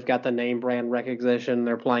Michigan and they've got the name brand recognition.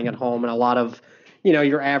 They're playing at home, and a lot of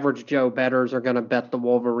your average Joe bettors are going to bet the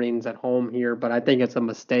Wolverines at home here, but I think it's a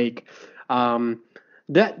mistake.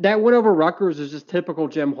 That win over Rutgers is just typical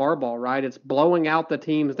Jim Harbaugh, right? It's blowing out the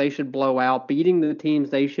teams they should blow out, beating the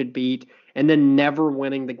teams they should beat, and then never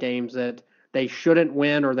winning the games that they shouldn't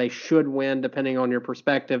win or they should win, depending on your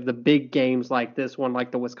perspective. The big games like this one,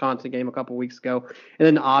 like the Wisconsin game a couple weeks ago, and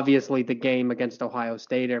then obviously the game against Ohio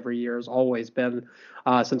State every year has always been,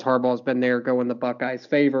 since Harbaugh's been there, go in the Buckeyes'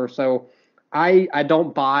 favor. So I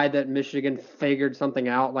don't buy that Michigan figured something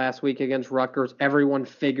out last week against Rutgers. Everyone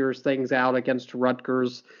figures things out against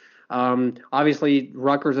Rutgers. Obviously,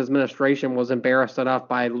 Rutgers' administration was embarrassed enough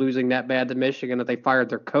by losing that bad to Michigan that they fired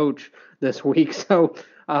their coach this week. So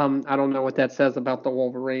I don't know what that says about the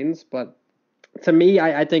Wolverines. But to me,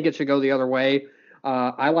 I think it should go the other way.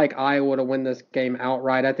 I like Iowa to win this game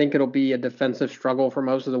outright. I think it'll be a defensive struggle for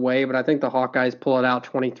most of the way, but I think the Hawkeyes pull it out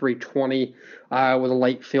 23-20 with a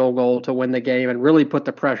late field goal to win the game and really put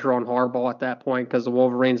the pressure on Harbaugh at that point, because the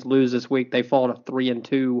Wolverines lose this week. They fall to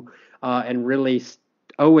 3-2 and really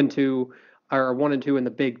 0-2 or 1-2 in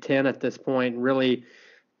the Big Ten at this point, really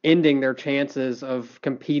ending their chances of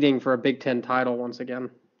competing for a Big Ten title once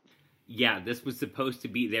again. Yeah, this was supposed to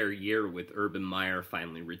be their year with Urban Meyer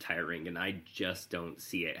finally retiring, and I just don't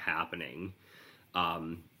see it happening.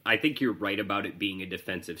 I think you're right about it being a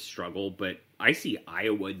defensive struggle, but I see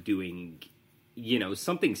Iowa doing,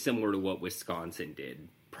 something similar to what Wisconsin did.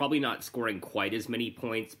 Probably not scoring quite as many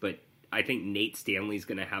points, but I think Nate Stanley's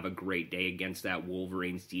going to have a great day against that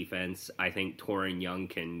Wolverines defense. I think Torin Young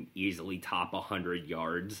can easily top 100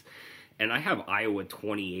 yards, and I have Iowa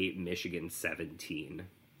 28, Michigan 17.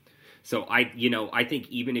 So I think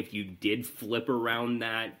even if you did flip around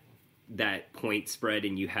that point spread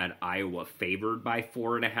and you had Iowa favored by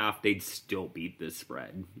 4.5, they'd still beat this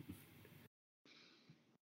spread.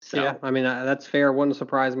 So. Yeah, I mean that's fair. Wouldn't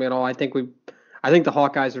surprise me at all. I think the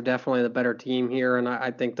Hawkeyes are definitely the better team here, and I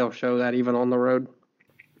think they'll show that even on the road.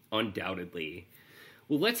 Undoubtedly.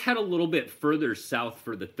 Well, let's head a little bit further south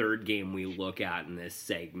for the third game we look at in this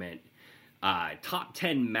segment. Top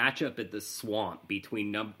 10 matchup at the Swamp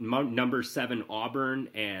between number 7 Auburn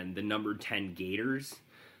and the number 10 Gators.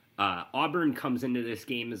 Auburn comes into this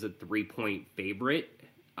game as a 3-point favorite.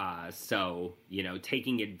 So,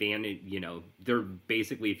 taking advantage, they're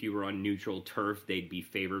basically, if you were on neutral turf, they'd be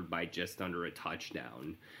favored by just under a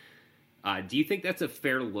touchdown. Do you think that's a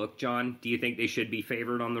fair look, John? Do you think they should be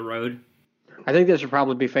favored on the road? I think they should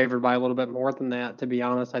probably be favored by a little bit more than that, to be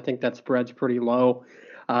honest. I think that spread's pretty low.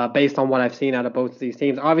 Based on what I've seen out of both of these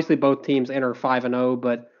teams. Obviously, both teams enter 5-0,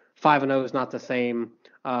 but 5-0 is not the same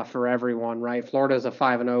for everyone, right? Florida's a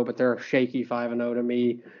 5-0, but they're a shaky 5-0 to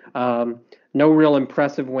me. No real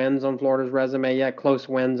impressive wins on Florida's resume yet. Close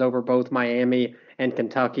wins over both Miami and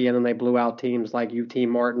Kentucky, and then they blew out teams like UT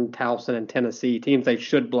Martin, Towson, and Tennessee, teams they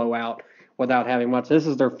should blow out without having much. This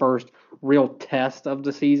is their first real test of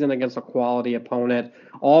the season against a quality opponent.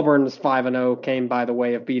 Auburn's 5-0 came by the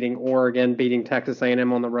way of beating Oregon, beating Texas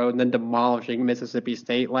A&M on the road, and then demolishing Mississippi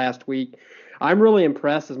State last week. I'm really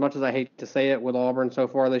impressed, as much as I hate to say it, with Auburn so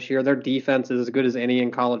far this year. Their defense is as good as any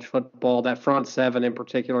in college football. That front seven in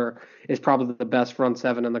particular is probably the best front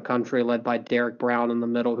seven in the country, led by Derek Brown in the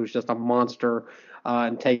middle, who's just a monster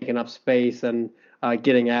and taking up space and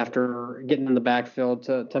getting in the backfield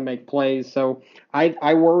to make plays. So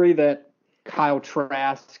I worry that Kyle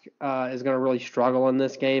Trask is going to really struggle in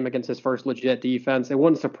this game against his first legit defense. It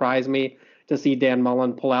wouldn't surprise me to see Dan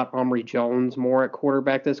Mullen pull out Omri Jones more at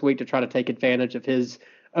quarterback this week to try to take advantage of his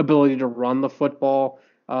ability to run the football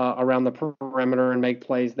around the perimeter and make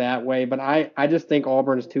plays that way. But I just think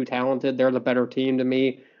Auburn is too talented. They're the better team to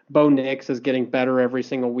me. Bo Nix is getting better every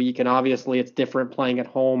single week, and obviously it's different playing at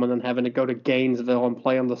home and then having to go to Gainesville and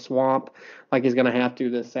play on the Swamp like he's going to have to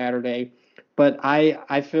this Saturday. But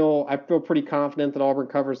I feel pretty confident that Auburn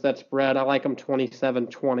covers that spread. I like them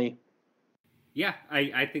 27-20. Yeah,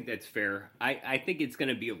 I think that's fair. I think it's going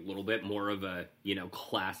to be a little bit more of a,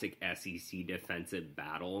 classic SEC defensive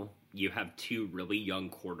battle. You have two really young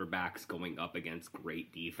quarterbacks going up against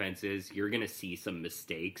great defenses. You're going to see some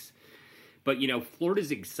mistakes. But,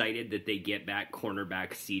 Florida's excited that they get back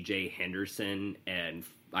cornerback C.J. Henderson, and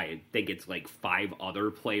I think it's like 5 other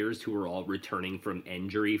players who are all returning from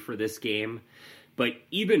injury for this game. But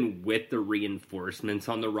even with the reinforcements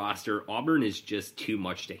on the roster, Auburn is just too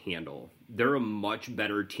much to handle. They're a much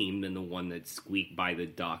better team than the one that squeaked by the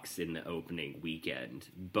Ducks in the opening weekend.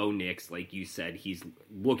 Bo Nix, like you said, he's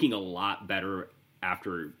looking a lot better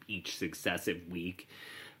after each successive week.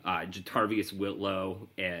 Jatarvius Whitlow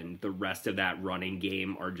and the rest of that running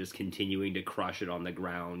game are just continuing to crush it on the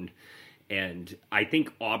ground. And I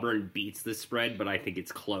think Auburn beats the spread, but I think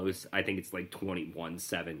it's close. I think it's like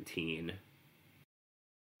 21-17.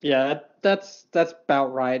 Yeah, that's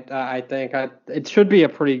about right. I think it should be a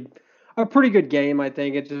pretty good game. I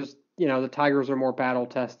think it just the Tigers are more battle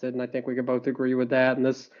tested, and I think we could both agree with that. And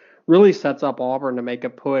this really sets up Auburn to make a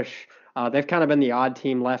push. They've kind of been the odd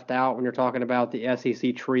team left out when you're talking about the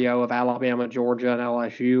SEC trio of Alabama, Georgia, and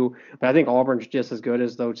LSU. But I think Auburn's just as good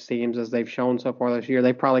as those teams as they've shown so far this year.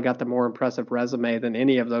 They've probably got the more impressive resume than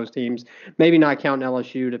any of those teams. Maybe not counting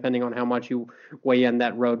LSU, depending on how much you weigh in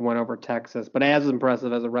that road win over Texas. But as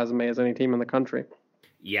impressive as a resume as any team in the country.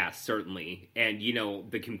 Yeah, certainly. And,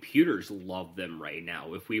 the computers love them right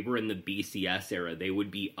now. If we were in the BCS era, they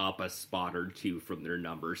would be up a spot or two from their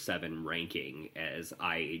number 7 ranking, as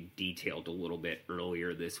I detailed a little bit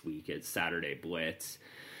earlier this week at Saturday Blitz.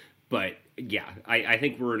 But, yeah, I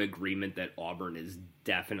think we're in agreement that Auburn is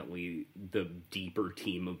definitely the deeper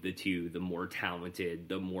team of the two, the more talented,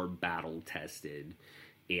 the more battle-tested,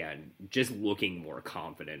 and just looking more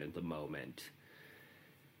confident at the moment.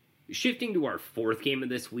 Shifting to our 4th game of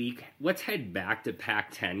this week, let's head back to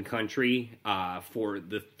Pac-10 country for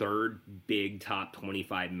the third big top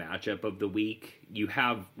 25 matchup of the week. You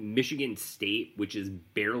have Michigan State, which is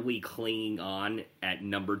barely clinging on at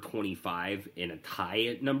number 25 in a tie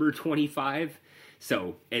at number 25.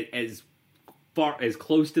 So as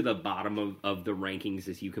close to the bottom of the rankings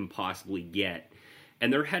as you can possibly get.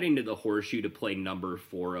 And they're heading to the Horseshoe to play number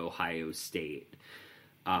 4 Ohio State.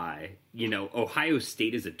 Ohio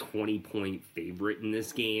State is a 20-point favorite in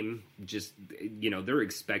this game. Just, they're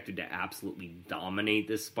expected to absolutely dominate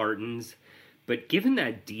the Spartans. But given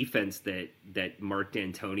that defense that Mark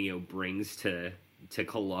D'Antonio brings to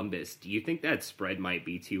Columbus, do you think that spread might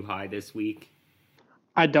be too high this week?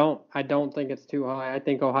 I don't think it's too high. I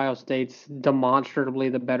think Ohio State's demonstrably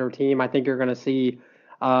the better team. I think you're going to see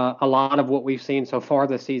a lot of what we've seen so far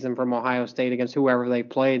this season from Ohio State against whoever they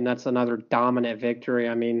played, and that's another dominant victory.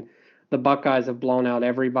 I mean, the Buckeyes have blown out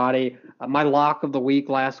everybody. My lock of the week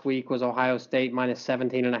last week was Ohio State minus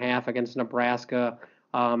 17.5 against Nebraska,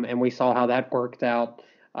 and we saw how that worked out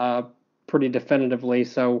pretty definitively.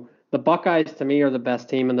 So the Buckeyes, to me, are the best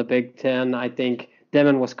team in the Big Ten. I think them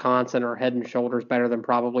and Wisconsin are head and shoulders better than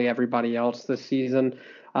probably everybody else this season.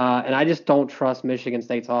 And I just don't trust Michigan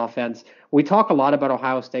State's offense. We talk a lot about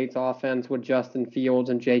Ohio State's offense with Justin Fields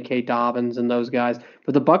and J.K. Dobbins and those guys,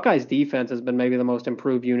 but the Buckeyes' defense has been maybe the most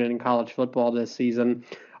improved unit in college football this season.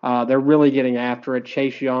 They're really getting after it.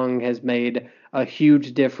 Chase Young has made a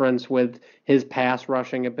huge difference with his pass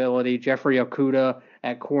rushing ability. Jeffrey Okudah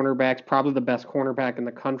at cornerbacks, probably the best cornerback in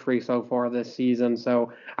the country so far this season.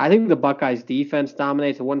 So I think the Buckeyes defense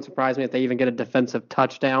dominates. It wouldn't surprise me if they even get a defensive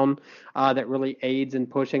touchdown that really aids in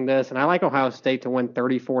pushing this. And I like Ohio State to win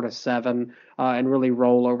 34-7 and really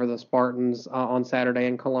roll over the Spartans on Saturday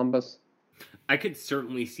in Columbus. I could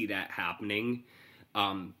certainly see that happening.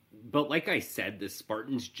 But like I said, the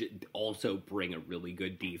Spartans also bring a really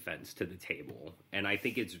good defense to the table. And I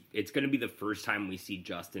think it's going to be the first time we see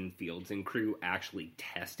Justin Fields and crew actually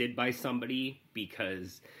tested by somebody,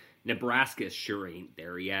 because Nebraska sure ain't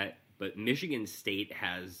there yet. But Michigan State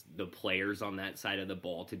has the players on that side of the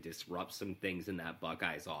ball to disrupt some things in that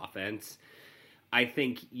Buckeyes offense. I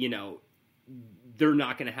think, they're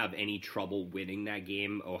not going to have any trouble winning that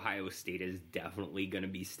game. Ohio State is definitely going to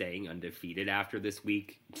be staying undefeated after this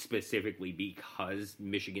week, specifically because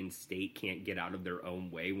Michigan State can't get out of their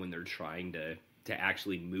own way when they're trying to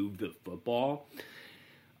actually move the football.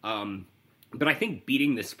 But I think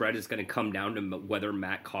beating the spread is going to come down to whether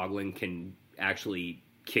Matt Coughlin can actually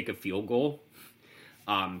kick a field goal.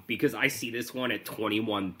 Because I see this one at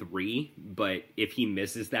 21-3, but if he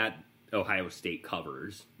misses that, Ohio State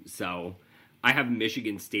covers. So I have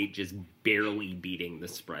Michigan State just barely beating the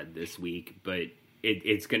spread this week, but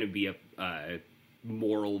it's going to be a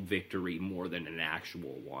moral victory more than an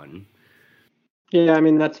actual one. Yeah, I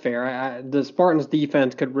mean, that's fair. The Spartans'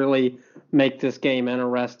 defense could really make this game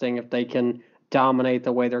interesting if they can dominate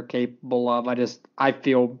the way they're capable of. I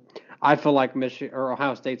feel like Michigan or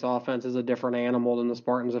Ohio State's offense is a different animal than the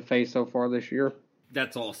Spartans have faced so far this year.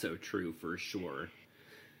 That's also true for sure.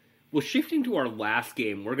 Well, shifting to our last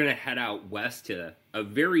game, we're going to head out west to a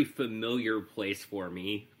very familiar place for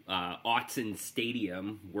me, Autzen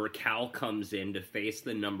Stadium, where Cal comes in to face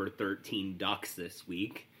the number 13 Ducks this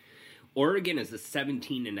week. Oregon is a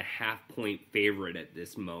 17.5-point favorite at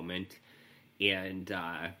this moment, and,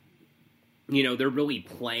 they're really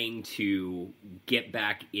playing to get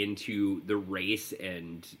back into the race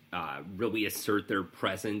and really assert their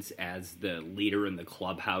presence as the leader in the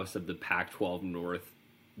clubhouse of the Pac-12 North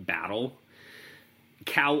battle.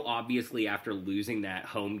 Cal, obviously, after losing that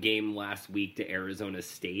home game last week to Arizona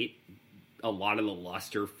State, a lot of the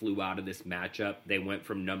luster flew out of this matchup. They went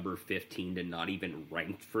from number 15 to not even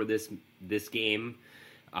ranked for this game.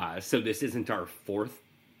 So this isn't our fourth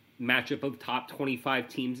matchup of top 25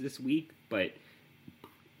 teams this week, but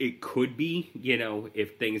it could be,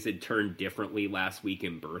 if things had turned differently last week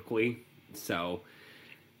in Berkeley. So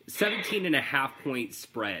 17.5-point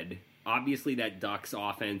spread. Obviously, that Ducks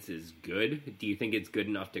offense is good. Do you think it's good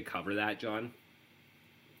enough to cover that, John?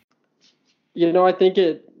 I think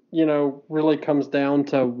it, really comes down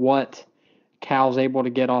to what Cal's able to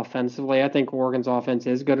get offensively. I think Oregon's offense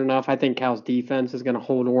is good enough. I think Cal's defense is going to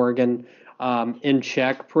hold Oregon in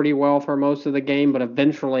check pretty well for most of the game, but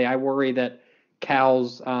eventually I worry that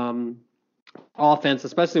Cal's offense,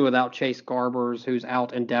 especially without Chase Garbers, who's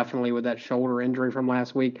out indefinitely with that shoulder injury from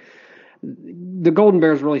last week, the Golden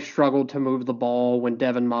Bears really struggled to move the ball when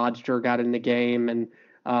Devin Modster got in the game, and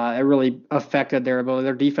it really affected their ability.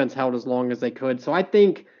 Their defense held as long as they could. So I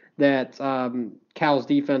think that Cal's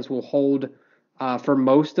defense will hold for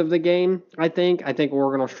most of the game, I think. I think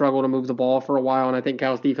Oregon will struggle to move the ball for a while, and I think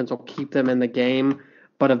Cal's defense will keep them in the game.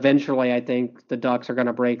 But eventually, I think the Ducks are going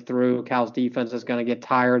to break through. Cal's defense is going to get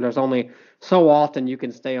tired. There's only so often you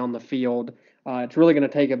can stay on the field. It's really going to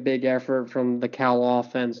take a big effort from the Cal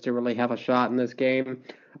offense to really have a shot in this game.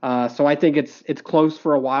 So I think it's close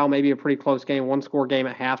for a while, maybe a pretty close game, one-score game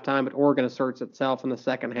at halftime, but Oregon asserts itself in the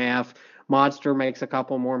second half. Modster makes a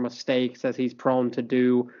couple more mistakes, as he's prone to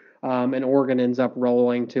do, and Oregon ends up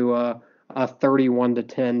rolling to a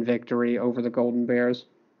 31-10 victory over the Golden Bears.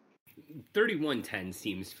 31-10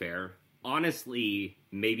 seems fair. Honestly,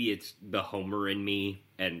 maybe it's the homer in me,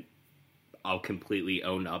 and I'll completely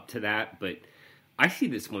own up to that, but I see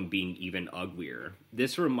this one being even uglier.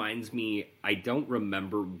 This reminds me, I don't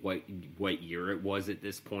remember what year it was at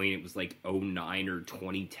this point. It was like 2009 or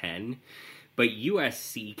 2010. But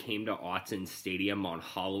USC came to Autzen Stadium on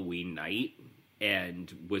Halloween night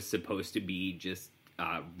and was supposed to be just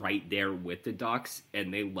right there with the Ducks,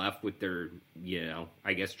 and they left with their,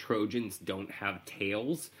 I guess Trojans don't have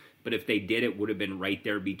tails, but if they did, it would have been right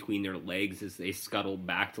there between their legs as they scuttled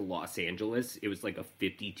back to Los Angeles. It was like a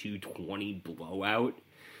 52-20 blowout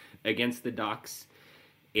against the Ducks,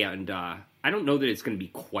 and I don't know that it's going to be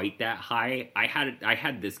quite that high. I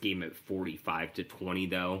had this game at 45-20,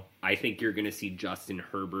 though. I think you're going to see Justin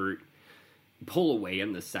Herbert pull away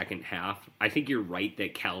in the second half. I think you're right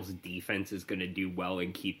that Cal's defense is going to do well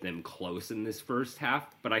and keep them close in this first half,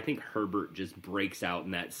 but I think Herbert just breaks out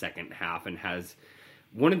in that second half and has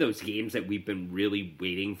one of those games that we've been really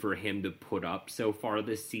waiting for him to put up so far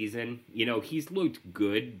this season. He's looked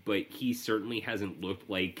good, but he certainly hasn't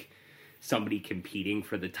looked like somebody competing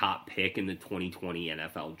for the top pick in the 2020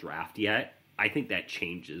 NFL draft yet. I think that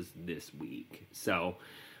changes this week. So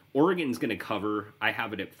Oregon's going to cover. I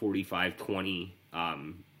have it at 45-20,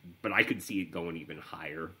 but I could see it going even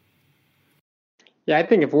higher. Yeah, I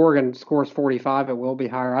think if Oregon scores 45, it will be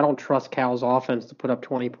higher. I don't trust Cal's offense to put up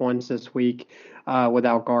 20 points this week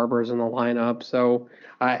without Garbers in the lineup. So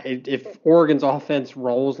if Oregon's offense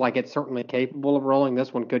rolls like it's certainly capable of rolling,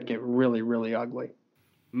 this one could get really, really ugly.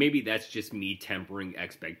 Maybe that's just me tempering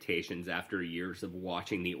expectations after years of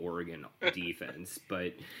watching the Oregon defense.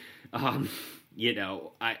 But, I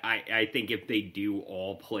think if they do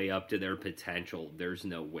all play up to their potential, there's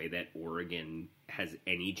no way that Oregon has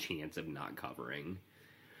any chance of not covering.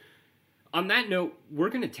 On that note, we're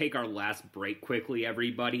going to take our last break quickly,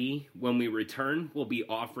 everybody. When we return, we'll be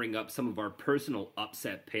offering up some of our personal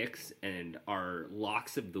upset picks and our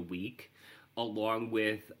locks of the week, along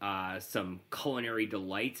with some culinary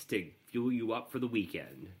delights to fuel you up for the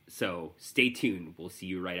weekend. So stay tuned. We'll see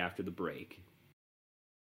you right after the break.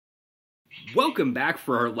 Welcome back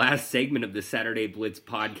for our last segment of the Saturday Blitz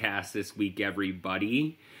podcast this week,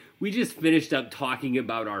 everybody. We just finished up talking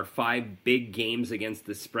about our 5 big games against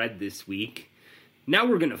the spread this week. Now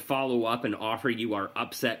we're going to follow up and offer you our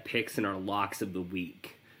upset picks and our locks of the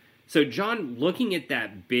week. So, John, looking at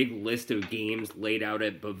that big list of games laid out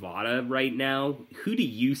at Bovada right now, who do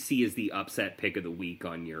you see as the upset pick of the week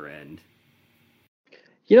on your end?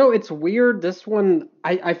 You know, it's weird. This one,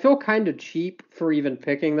 I feel kind of cheap for even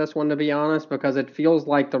picking this one, to be honest, because it feels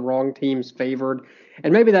like the wrong team's favored.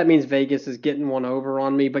 And maybe that means Vegas is getting one over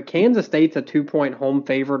on me. But Kansas State's a 2-point home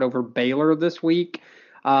favorite over Baylor this week,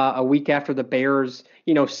 a week after the Bears,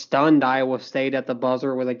 stunned Iowa State at the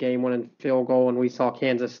buzzer with a game-winning field goal. And we saw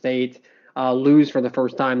Kansas State lose for the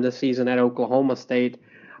first time this season at Oklahoma State.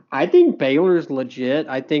 I think Baylor's legit.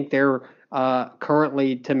 I think they're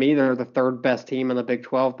currently, to me, they're the 3rd best team in the Big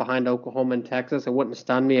 12 behind Oklahoma and Texas. It wouldn't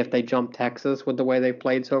stun me if they jumped Texas with the way they've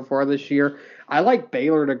played so far this year. I like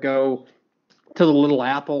Baylor to go to the Little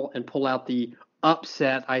Apple and pull out the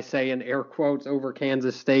upset, I say in air quotes, over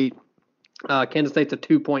Kansas State. Kansas State's a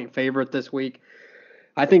 2-point favorite this week.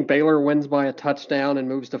 I think Baylor wins by a touchdown and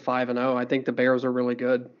moves to 5-0. I think the Bears are really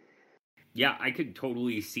good. Yeah, I could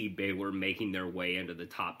totally see Baylor making their way into the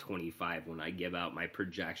top 25 when I give out my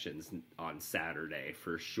projections on Saturday,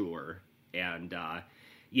 for sure. And,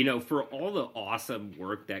 for all the awesome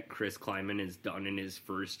work that Chris Klieman has done in his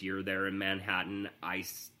first year there in Manhattan, I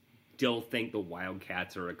still think the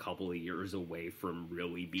Wildcats are a couple of years away from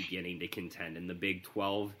really beginning to contend in the Big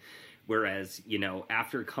 12. Whereas,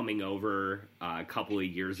 after coming over a couple of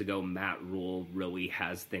years ago, Matt Rule really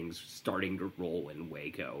has things starting to roll in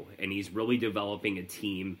Waco. And he's really developing a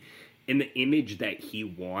team in the image that he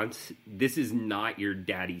wants. This is not your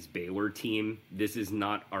daddy's Baylor team. This is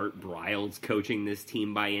not Art Briles coaching this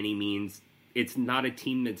team by any means. It's not a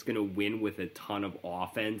team that's going to win with a ton of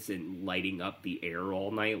offense and lighting up the air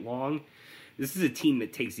all night long. This is a team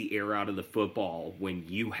that takes the air out of the football when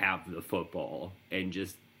you have the football and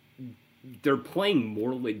just... They're playing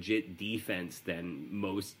more legit defense than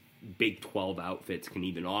most Big 12 outfits can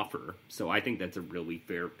even offer. So I think that's a really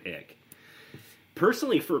fair pick.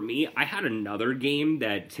 Personally, for me, I had another game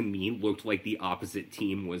that to me looked like the opposite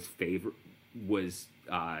team was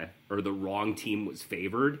or the wrong team was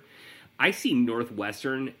favored. I see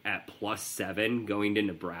Northwestern at +7 going to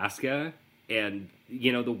Nebraska. And,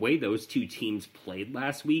 the way those two teams played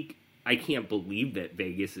last week, I can't believe that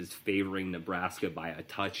Vegas is favoring Nebraska by a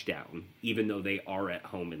touchdown, even though they are at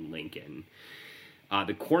home in Lincoln.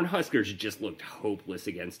 The Cornhuskers just looked hopeless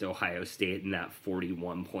against Ohio State in that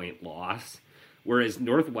 41-point loss, whereas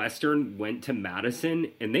Northwestern went to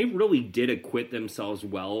Madison, and they really did acquit themselves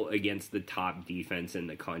well against the top defense in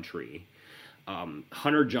the country.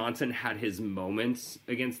 Hunter Johnson had his moments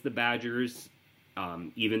against the Badgers,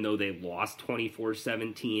 even though they lost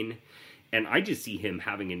 24-17. And I just see him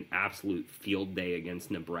having an absolute field day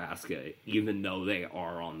against Nebraska, even though they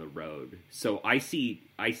are on the road. So I see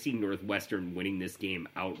Northwestern winning this game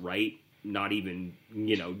outright. Not even,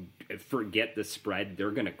 forget the spread.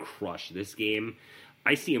 They're going to crush this game.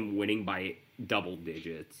 I see him winning by double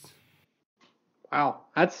digits. Wow,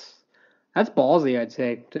 that's ballsy, I'd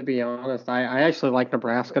say, to be honest. I actually like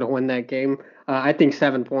Nebraska to win that game. I think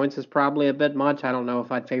 7 points is probably a bit much. I don't know if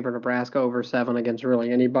I'd favor Nebraska over 7 against really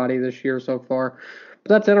anybody this year so far. But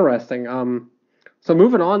that's interesting. So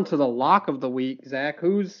moving on to the lock of the week, Zach,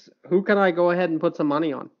 who can I go ahead and put some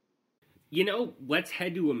money on? Let's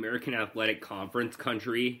head to American Athletic Conference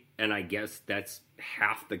country, and I guess that's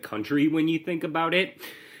half the country when you think about it.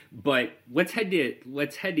 But let's head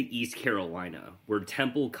to East Carolina, where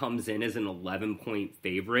Temple comes in as an 11-point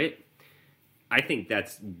favorite. I think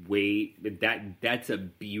that's a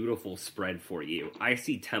beautiful spread for you. I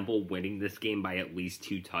see Temple winning this game by at least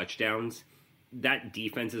 2 touchdowns. That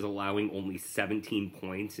defense is allowing only 17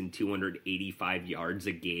 points and 285 yards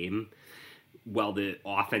a game. while the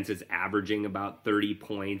offense is averaging about 30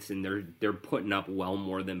 points and they're putting up well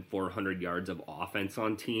more than 400 yards of offense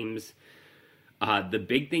on teams. The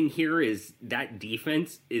big thing here is that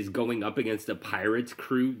defense is going up against a Pirates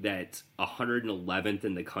crew that's 111th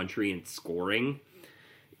in the country in scoring.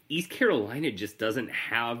 East Carolina just doesn't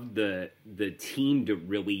have the team to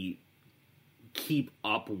really keep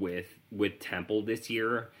up with Temple this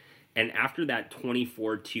year. And after that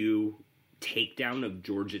 24-2 takedown of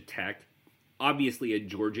Georgia Tech, obviously a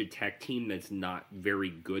Georgia Tech team that's not very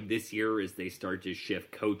good this year as they start to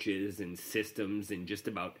shift coaches and systems and just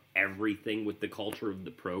about everything with the culture of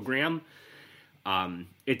the program.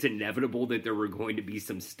 It's inevitable that there were going to be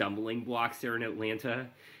some stumbling blocks there in Atlanta.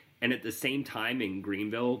 And at the same time in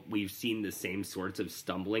Greenville, we've seen the same sorts of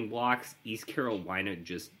stumbling blocks. East Carolina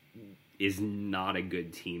just is not a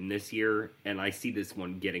good team this year, and I see this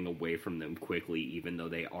one getting away from them quickly, even though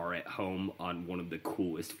they are at home on one of the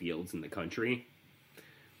coolest fields in the country.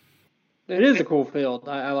 It is a cool field.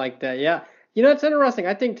 I like that. Yeah. You know, it's interesting.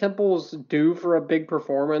 I think Temple's due for a big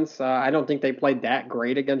performance. I don't think they played that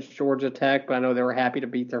great against Georgia Tech, but I know they were happy to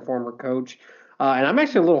beat their former coach. And I'm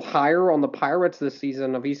actually a little higher on the Pirates this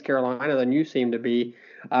season of East Carolina than you seem to be.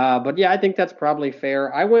 But yeah, I think that's probably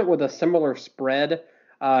fair. I went with a similar spread.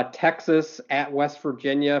 Texas at West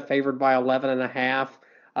Virginia, favored by 11.5.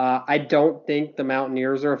 I don't think the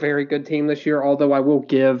Mountaineers are a very good team this year, although I will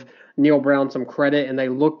give Neil Brown some credit, and they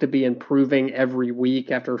look to be improving every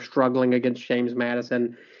week after struggling against James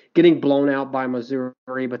Madison, getting blown out by Missouri,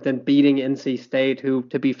 but then beating NC State, who,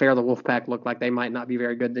 to be fair, the Wolfpack look like they might not be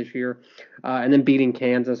very good this year, and then beating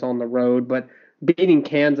Kansas on the road. But beating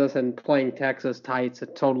Kansas and playing Texas tight's a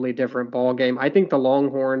totally different ball game. I think the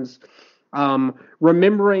Longhorns,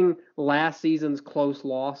 remembering last season's close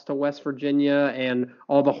loss to West Virginia and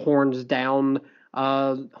all the horns down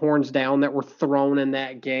that were thrown in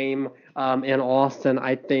that game in Austin,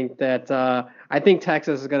 I think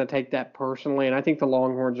Texas is going to take that personally, and I think the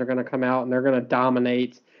Longhorns are going to come out and they're going to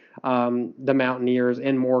dominate the Mountaineers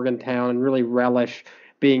in Morgantown and really relish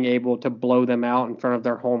being able to blow them out in front of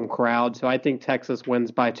their home crowd. So I think Texas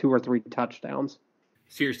wins by 2 or 3 touchdowns.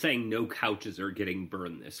 So you're saying no couches are getting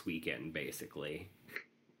burned this weekend, basically?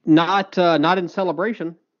 Not in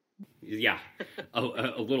celebration. Yeah, a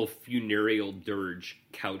little funereal dirge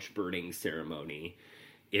couch burning ceremony,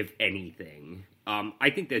 if anything.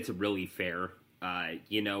 I think that's really fair.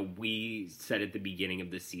 We said at the beginning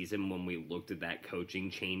of the season when we looked at that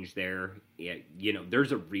coaching change there,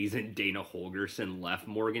 there's a reason Dana Holgerson left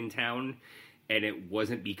Morgantown. And it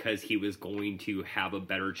wasn't because he was going to have a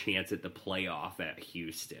better chance at the playoff at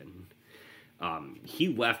Houston. He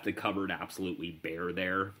left the cupboard absolutely bare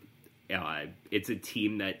there. It's a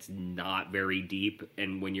team that's not very deep.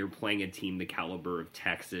 And when you're playing a team the caliber of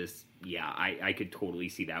Texas, yeah, I could totally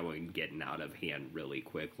see that one getting out of hand really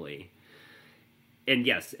quickly. And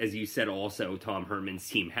yes, as you said also, Tom Herman's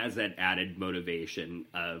team has that added motivation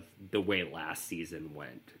of the way last season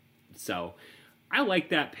went. So I like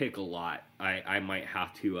that pick a lot. I might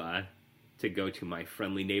have to go to my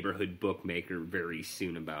friendly neighborhood bookmaker very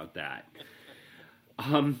soon about that.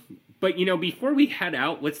 But, before we head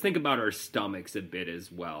out, let's think about our stomachs a bit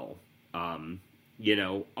as well.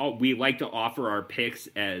 We like to offer our picks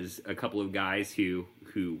as a couple of guys who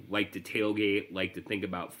like to tailgate, like to think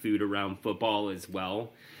about food around football as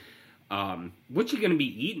well. What you going to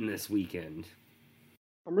be eating this weekend?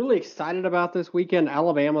 I'm really excited about this weekend.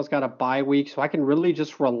 Alabama's got a bye week, so I can really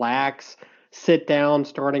just relax, sit down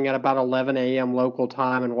starting at about 11 a.m. local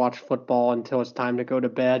time and watch football until it's time to go to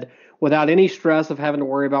bed without any stress of having to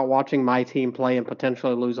worry about watching my team play and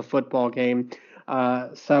potentially lose a football game.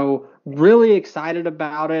 So really excited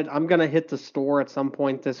about it. I'm going to hit the store at some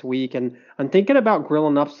point this week, and I'm thinking about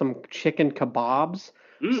grilling up some chicken kebabs.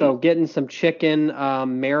 So getting some chicken,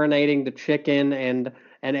 marinating the chicken and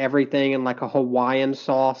everything in like a Hawaiian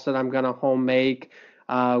sauce that I'm going to home make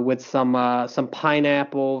with some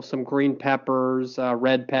pineapple, some green peppers,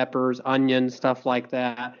 red peppers, onions, stuff like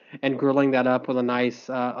that, and grilling that up with a nice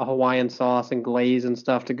a Hawaiian sauce and glaze and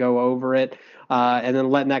stuff to go over it, and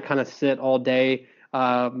then letting that kind of sit all day.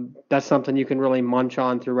 That's something you can really munch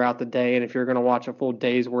on throughout the day, and if you're going to watch a full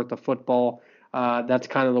day's worth of football, that's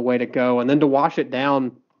kind of the way to go. And then to wash it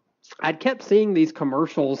down, I'd kept seeing these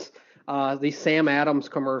commercials, these Sam Adams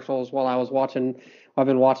commercials while I've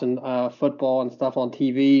been watching football and stuff on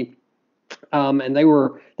TV. And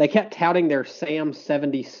they kept touting their Sam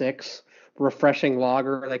 76 refreshing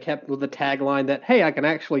lager. They kept with the tagline that, hey, I can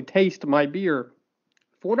actually taste my beer.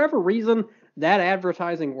 For whatever reason, that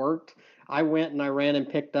advertising worked. I went and I ran and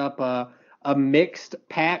picked up a mixed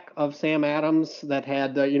pack of Sam Adams that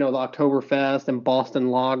had the Oktoberfest and Boston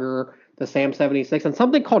Lager the Sam 76, and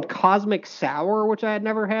something called Cosmic Sour, which I had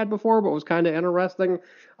never had before, but was kind of interesting.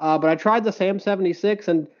 But I tried the Sam 76,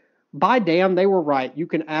 and by damn, they were right. You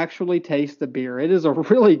can actually taste the beer. It is a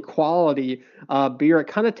really quality beer. It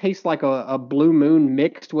kind of tastes like a Blue Moon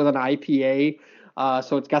mixed with an IPA.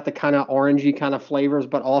 So it's got the kind of orangey kind of flavors,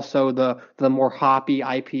 but also the more hoppy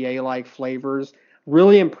IPA-like flavors.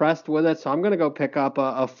 Really impressed with it. So I'm going to go pick up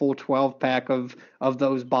a full 12-pack of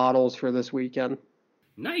those bottles for this weekend.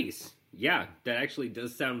 Nice. Yeah, that actually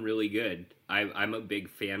does sound really good. I'm a big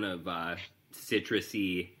fan of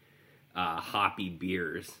citrusy, hoppy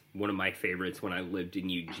beers. One of my favorites when I lived in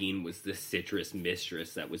Eugene was the Citrus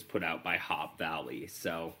Mistress that was put out by Hop Valley.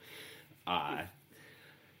 So,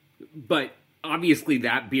 but obviously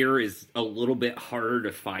that beer is a little bit harder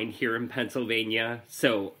to find here in Pennsylvania.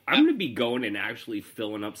 So I'm going to be going and actually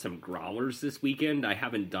filling up some growlers this weekend. I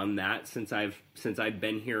haven't done that since I've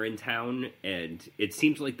been here in town, and it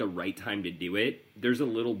seems like the right time to do it. There's a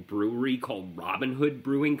little brewery called Robin Hood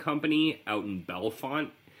Brewing Company out in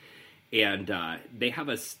Bellefonte, and they have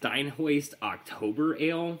a Steinhoist October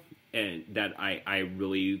Ale and that I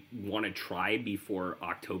really want to try before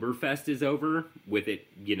Oktoberfest is over, with it,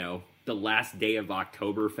 the last day of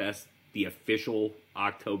Oktoberfest, the official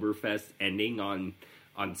Oktoberfest ending on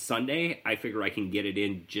Sunday. I figure I can get it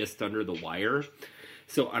in just under the wire.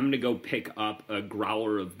 So I'm going to go pick up a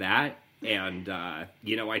growler of that. And, I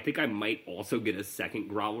think I might also get a second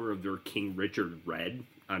growler of their King Richard Red.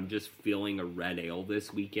 I'm just feeling a red ale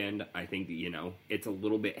this weekend. I think, it's a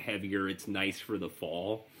little bit heavier. It's nice for the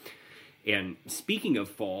fall. And speaking of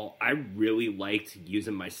fall, I really liked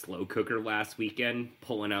using my slow cooker last weekend,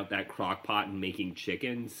 pulling out that crock pot and making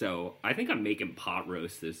chicken. So I think I'm making pot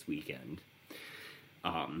roast this weekend.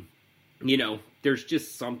 There's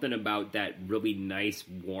just something about that really nice,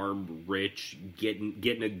 warm, rich,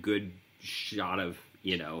 getting a good shot of,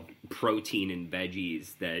 protein and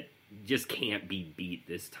veggies that just can't be beat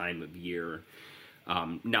this time of year.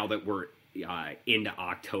 Now that we're into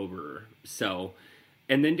October. So,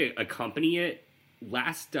 and then to accompany it,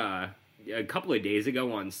 a couple of days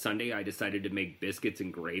ago on Sunday, I decided to make biscuits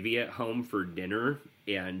and gravy at home for dinner.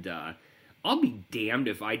 And I'll be damned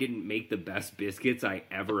if I didn't make the best biscuits I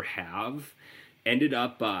ever have. Ended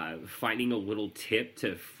up finding a little tip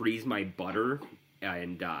to freeze my butter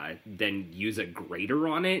and then use a grater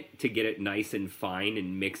on it to get it nice and fine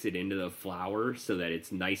and mix it into the flour so that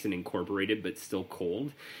it's nice and incorporated but still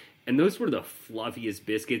cold. And those were the fluffiest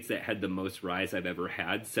biscuits that had the most rise I've ever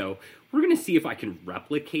had. So we're going to see if I can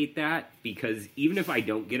replicate that, because even if I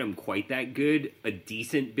don't get them quite that good, a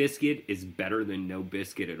decent biscuit is better than no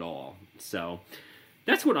biscuit at all. So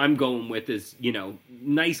that's what I'm going with is,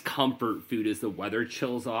 nice comfort food as the weather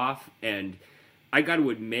chills off. And I got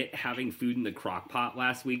to admit, having food in the crock pot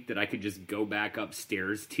last week that I could just go back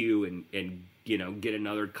upstairs to and get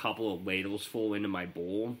another couple of ladles full into my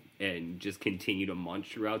bowl and just continue to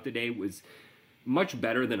munch throughout the day was much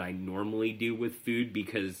better than I normally do with food,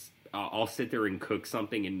 because I'll sit there and cook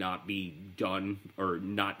something and not be done or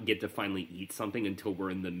not get to finally eat something until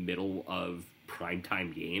we're in the middle of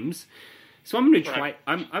primetime games. So I'm going to try.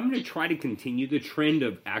 I'm going to try to continue the trend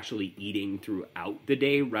of actually eating throughout the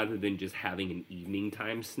day rather than just having an evening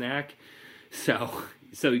time snack. So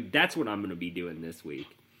that's what I'm going to be doing this week.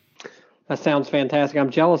 That sounds fantastic. I'm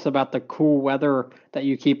jealous about the cool weather that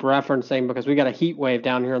you keep referencing, because we got a heat wave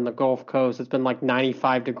down here in the Gulf Coast. It's been like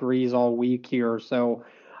 95 degrees all week here. So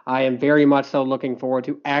I am very much so looking forward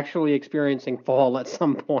to actually experiencing fall at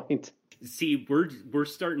some point. See, we're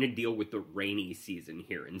starting to deal with the rainy season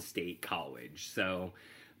here in State College. So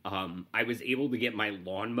I was able to get my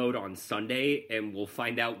lawn mowed on Sunday, and we'll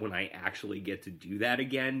find out when I actually get to do that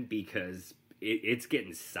again, because it's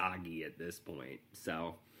getting soggy at this point.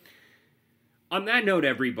 So on that note,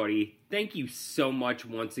 everybody, thank you so much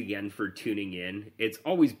once again for tuning in. It's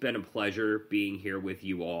always been a pleasure being here with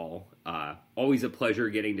you all. Always a pleasure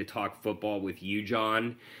getting to talk football with you,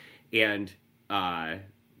 John. And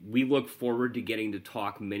we look forward to getting to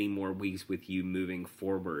talk many more weeks with you moving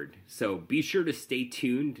forward. So be sure to stay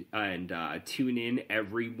tuned and tune in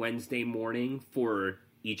every Wednesday morning for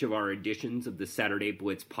each of our editions of the Saturday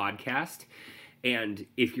Blitz podcast. And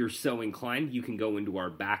if you're so inclined, you can go into our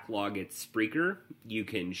backlog at Spreaker. You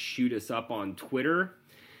can shoot us up on Twitter.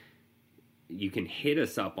 You can hit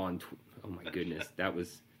us up on... Oh my goodness, that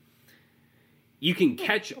was... You can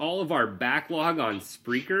catch all of our backlog on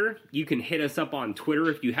Spreaker. You can hit us up on Twitter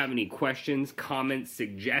if you have any questions, comments,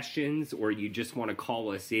 suggestions, or you just want to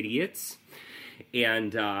call us idiots.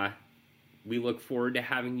 And we look forward to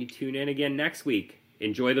having you tune in again next week.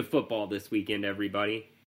 Enjoy the football this weekend, everybody.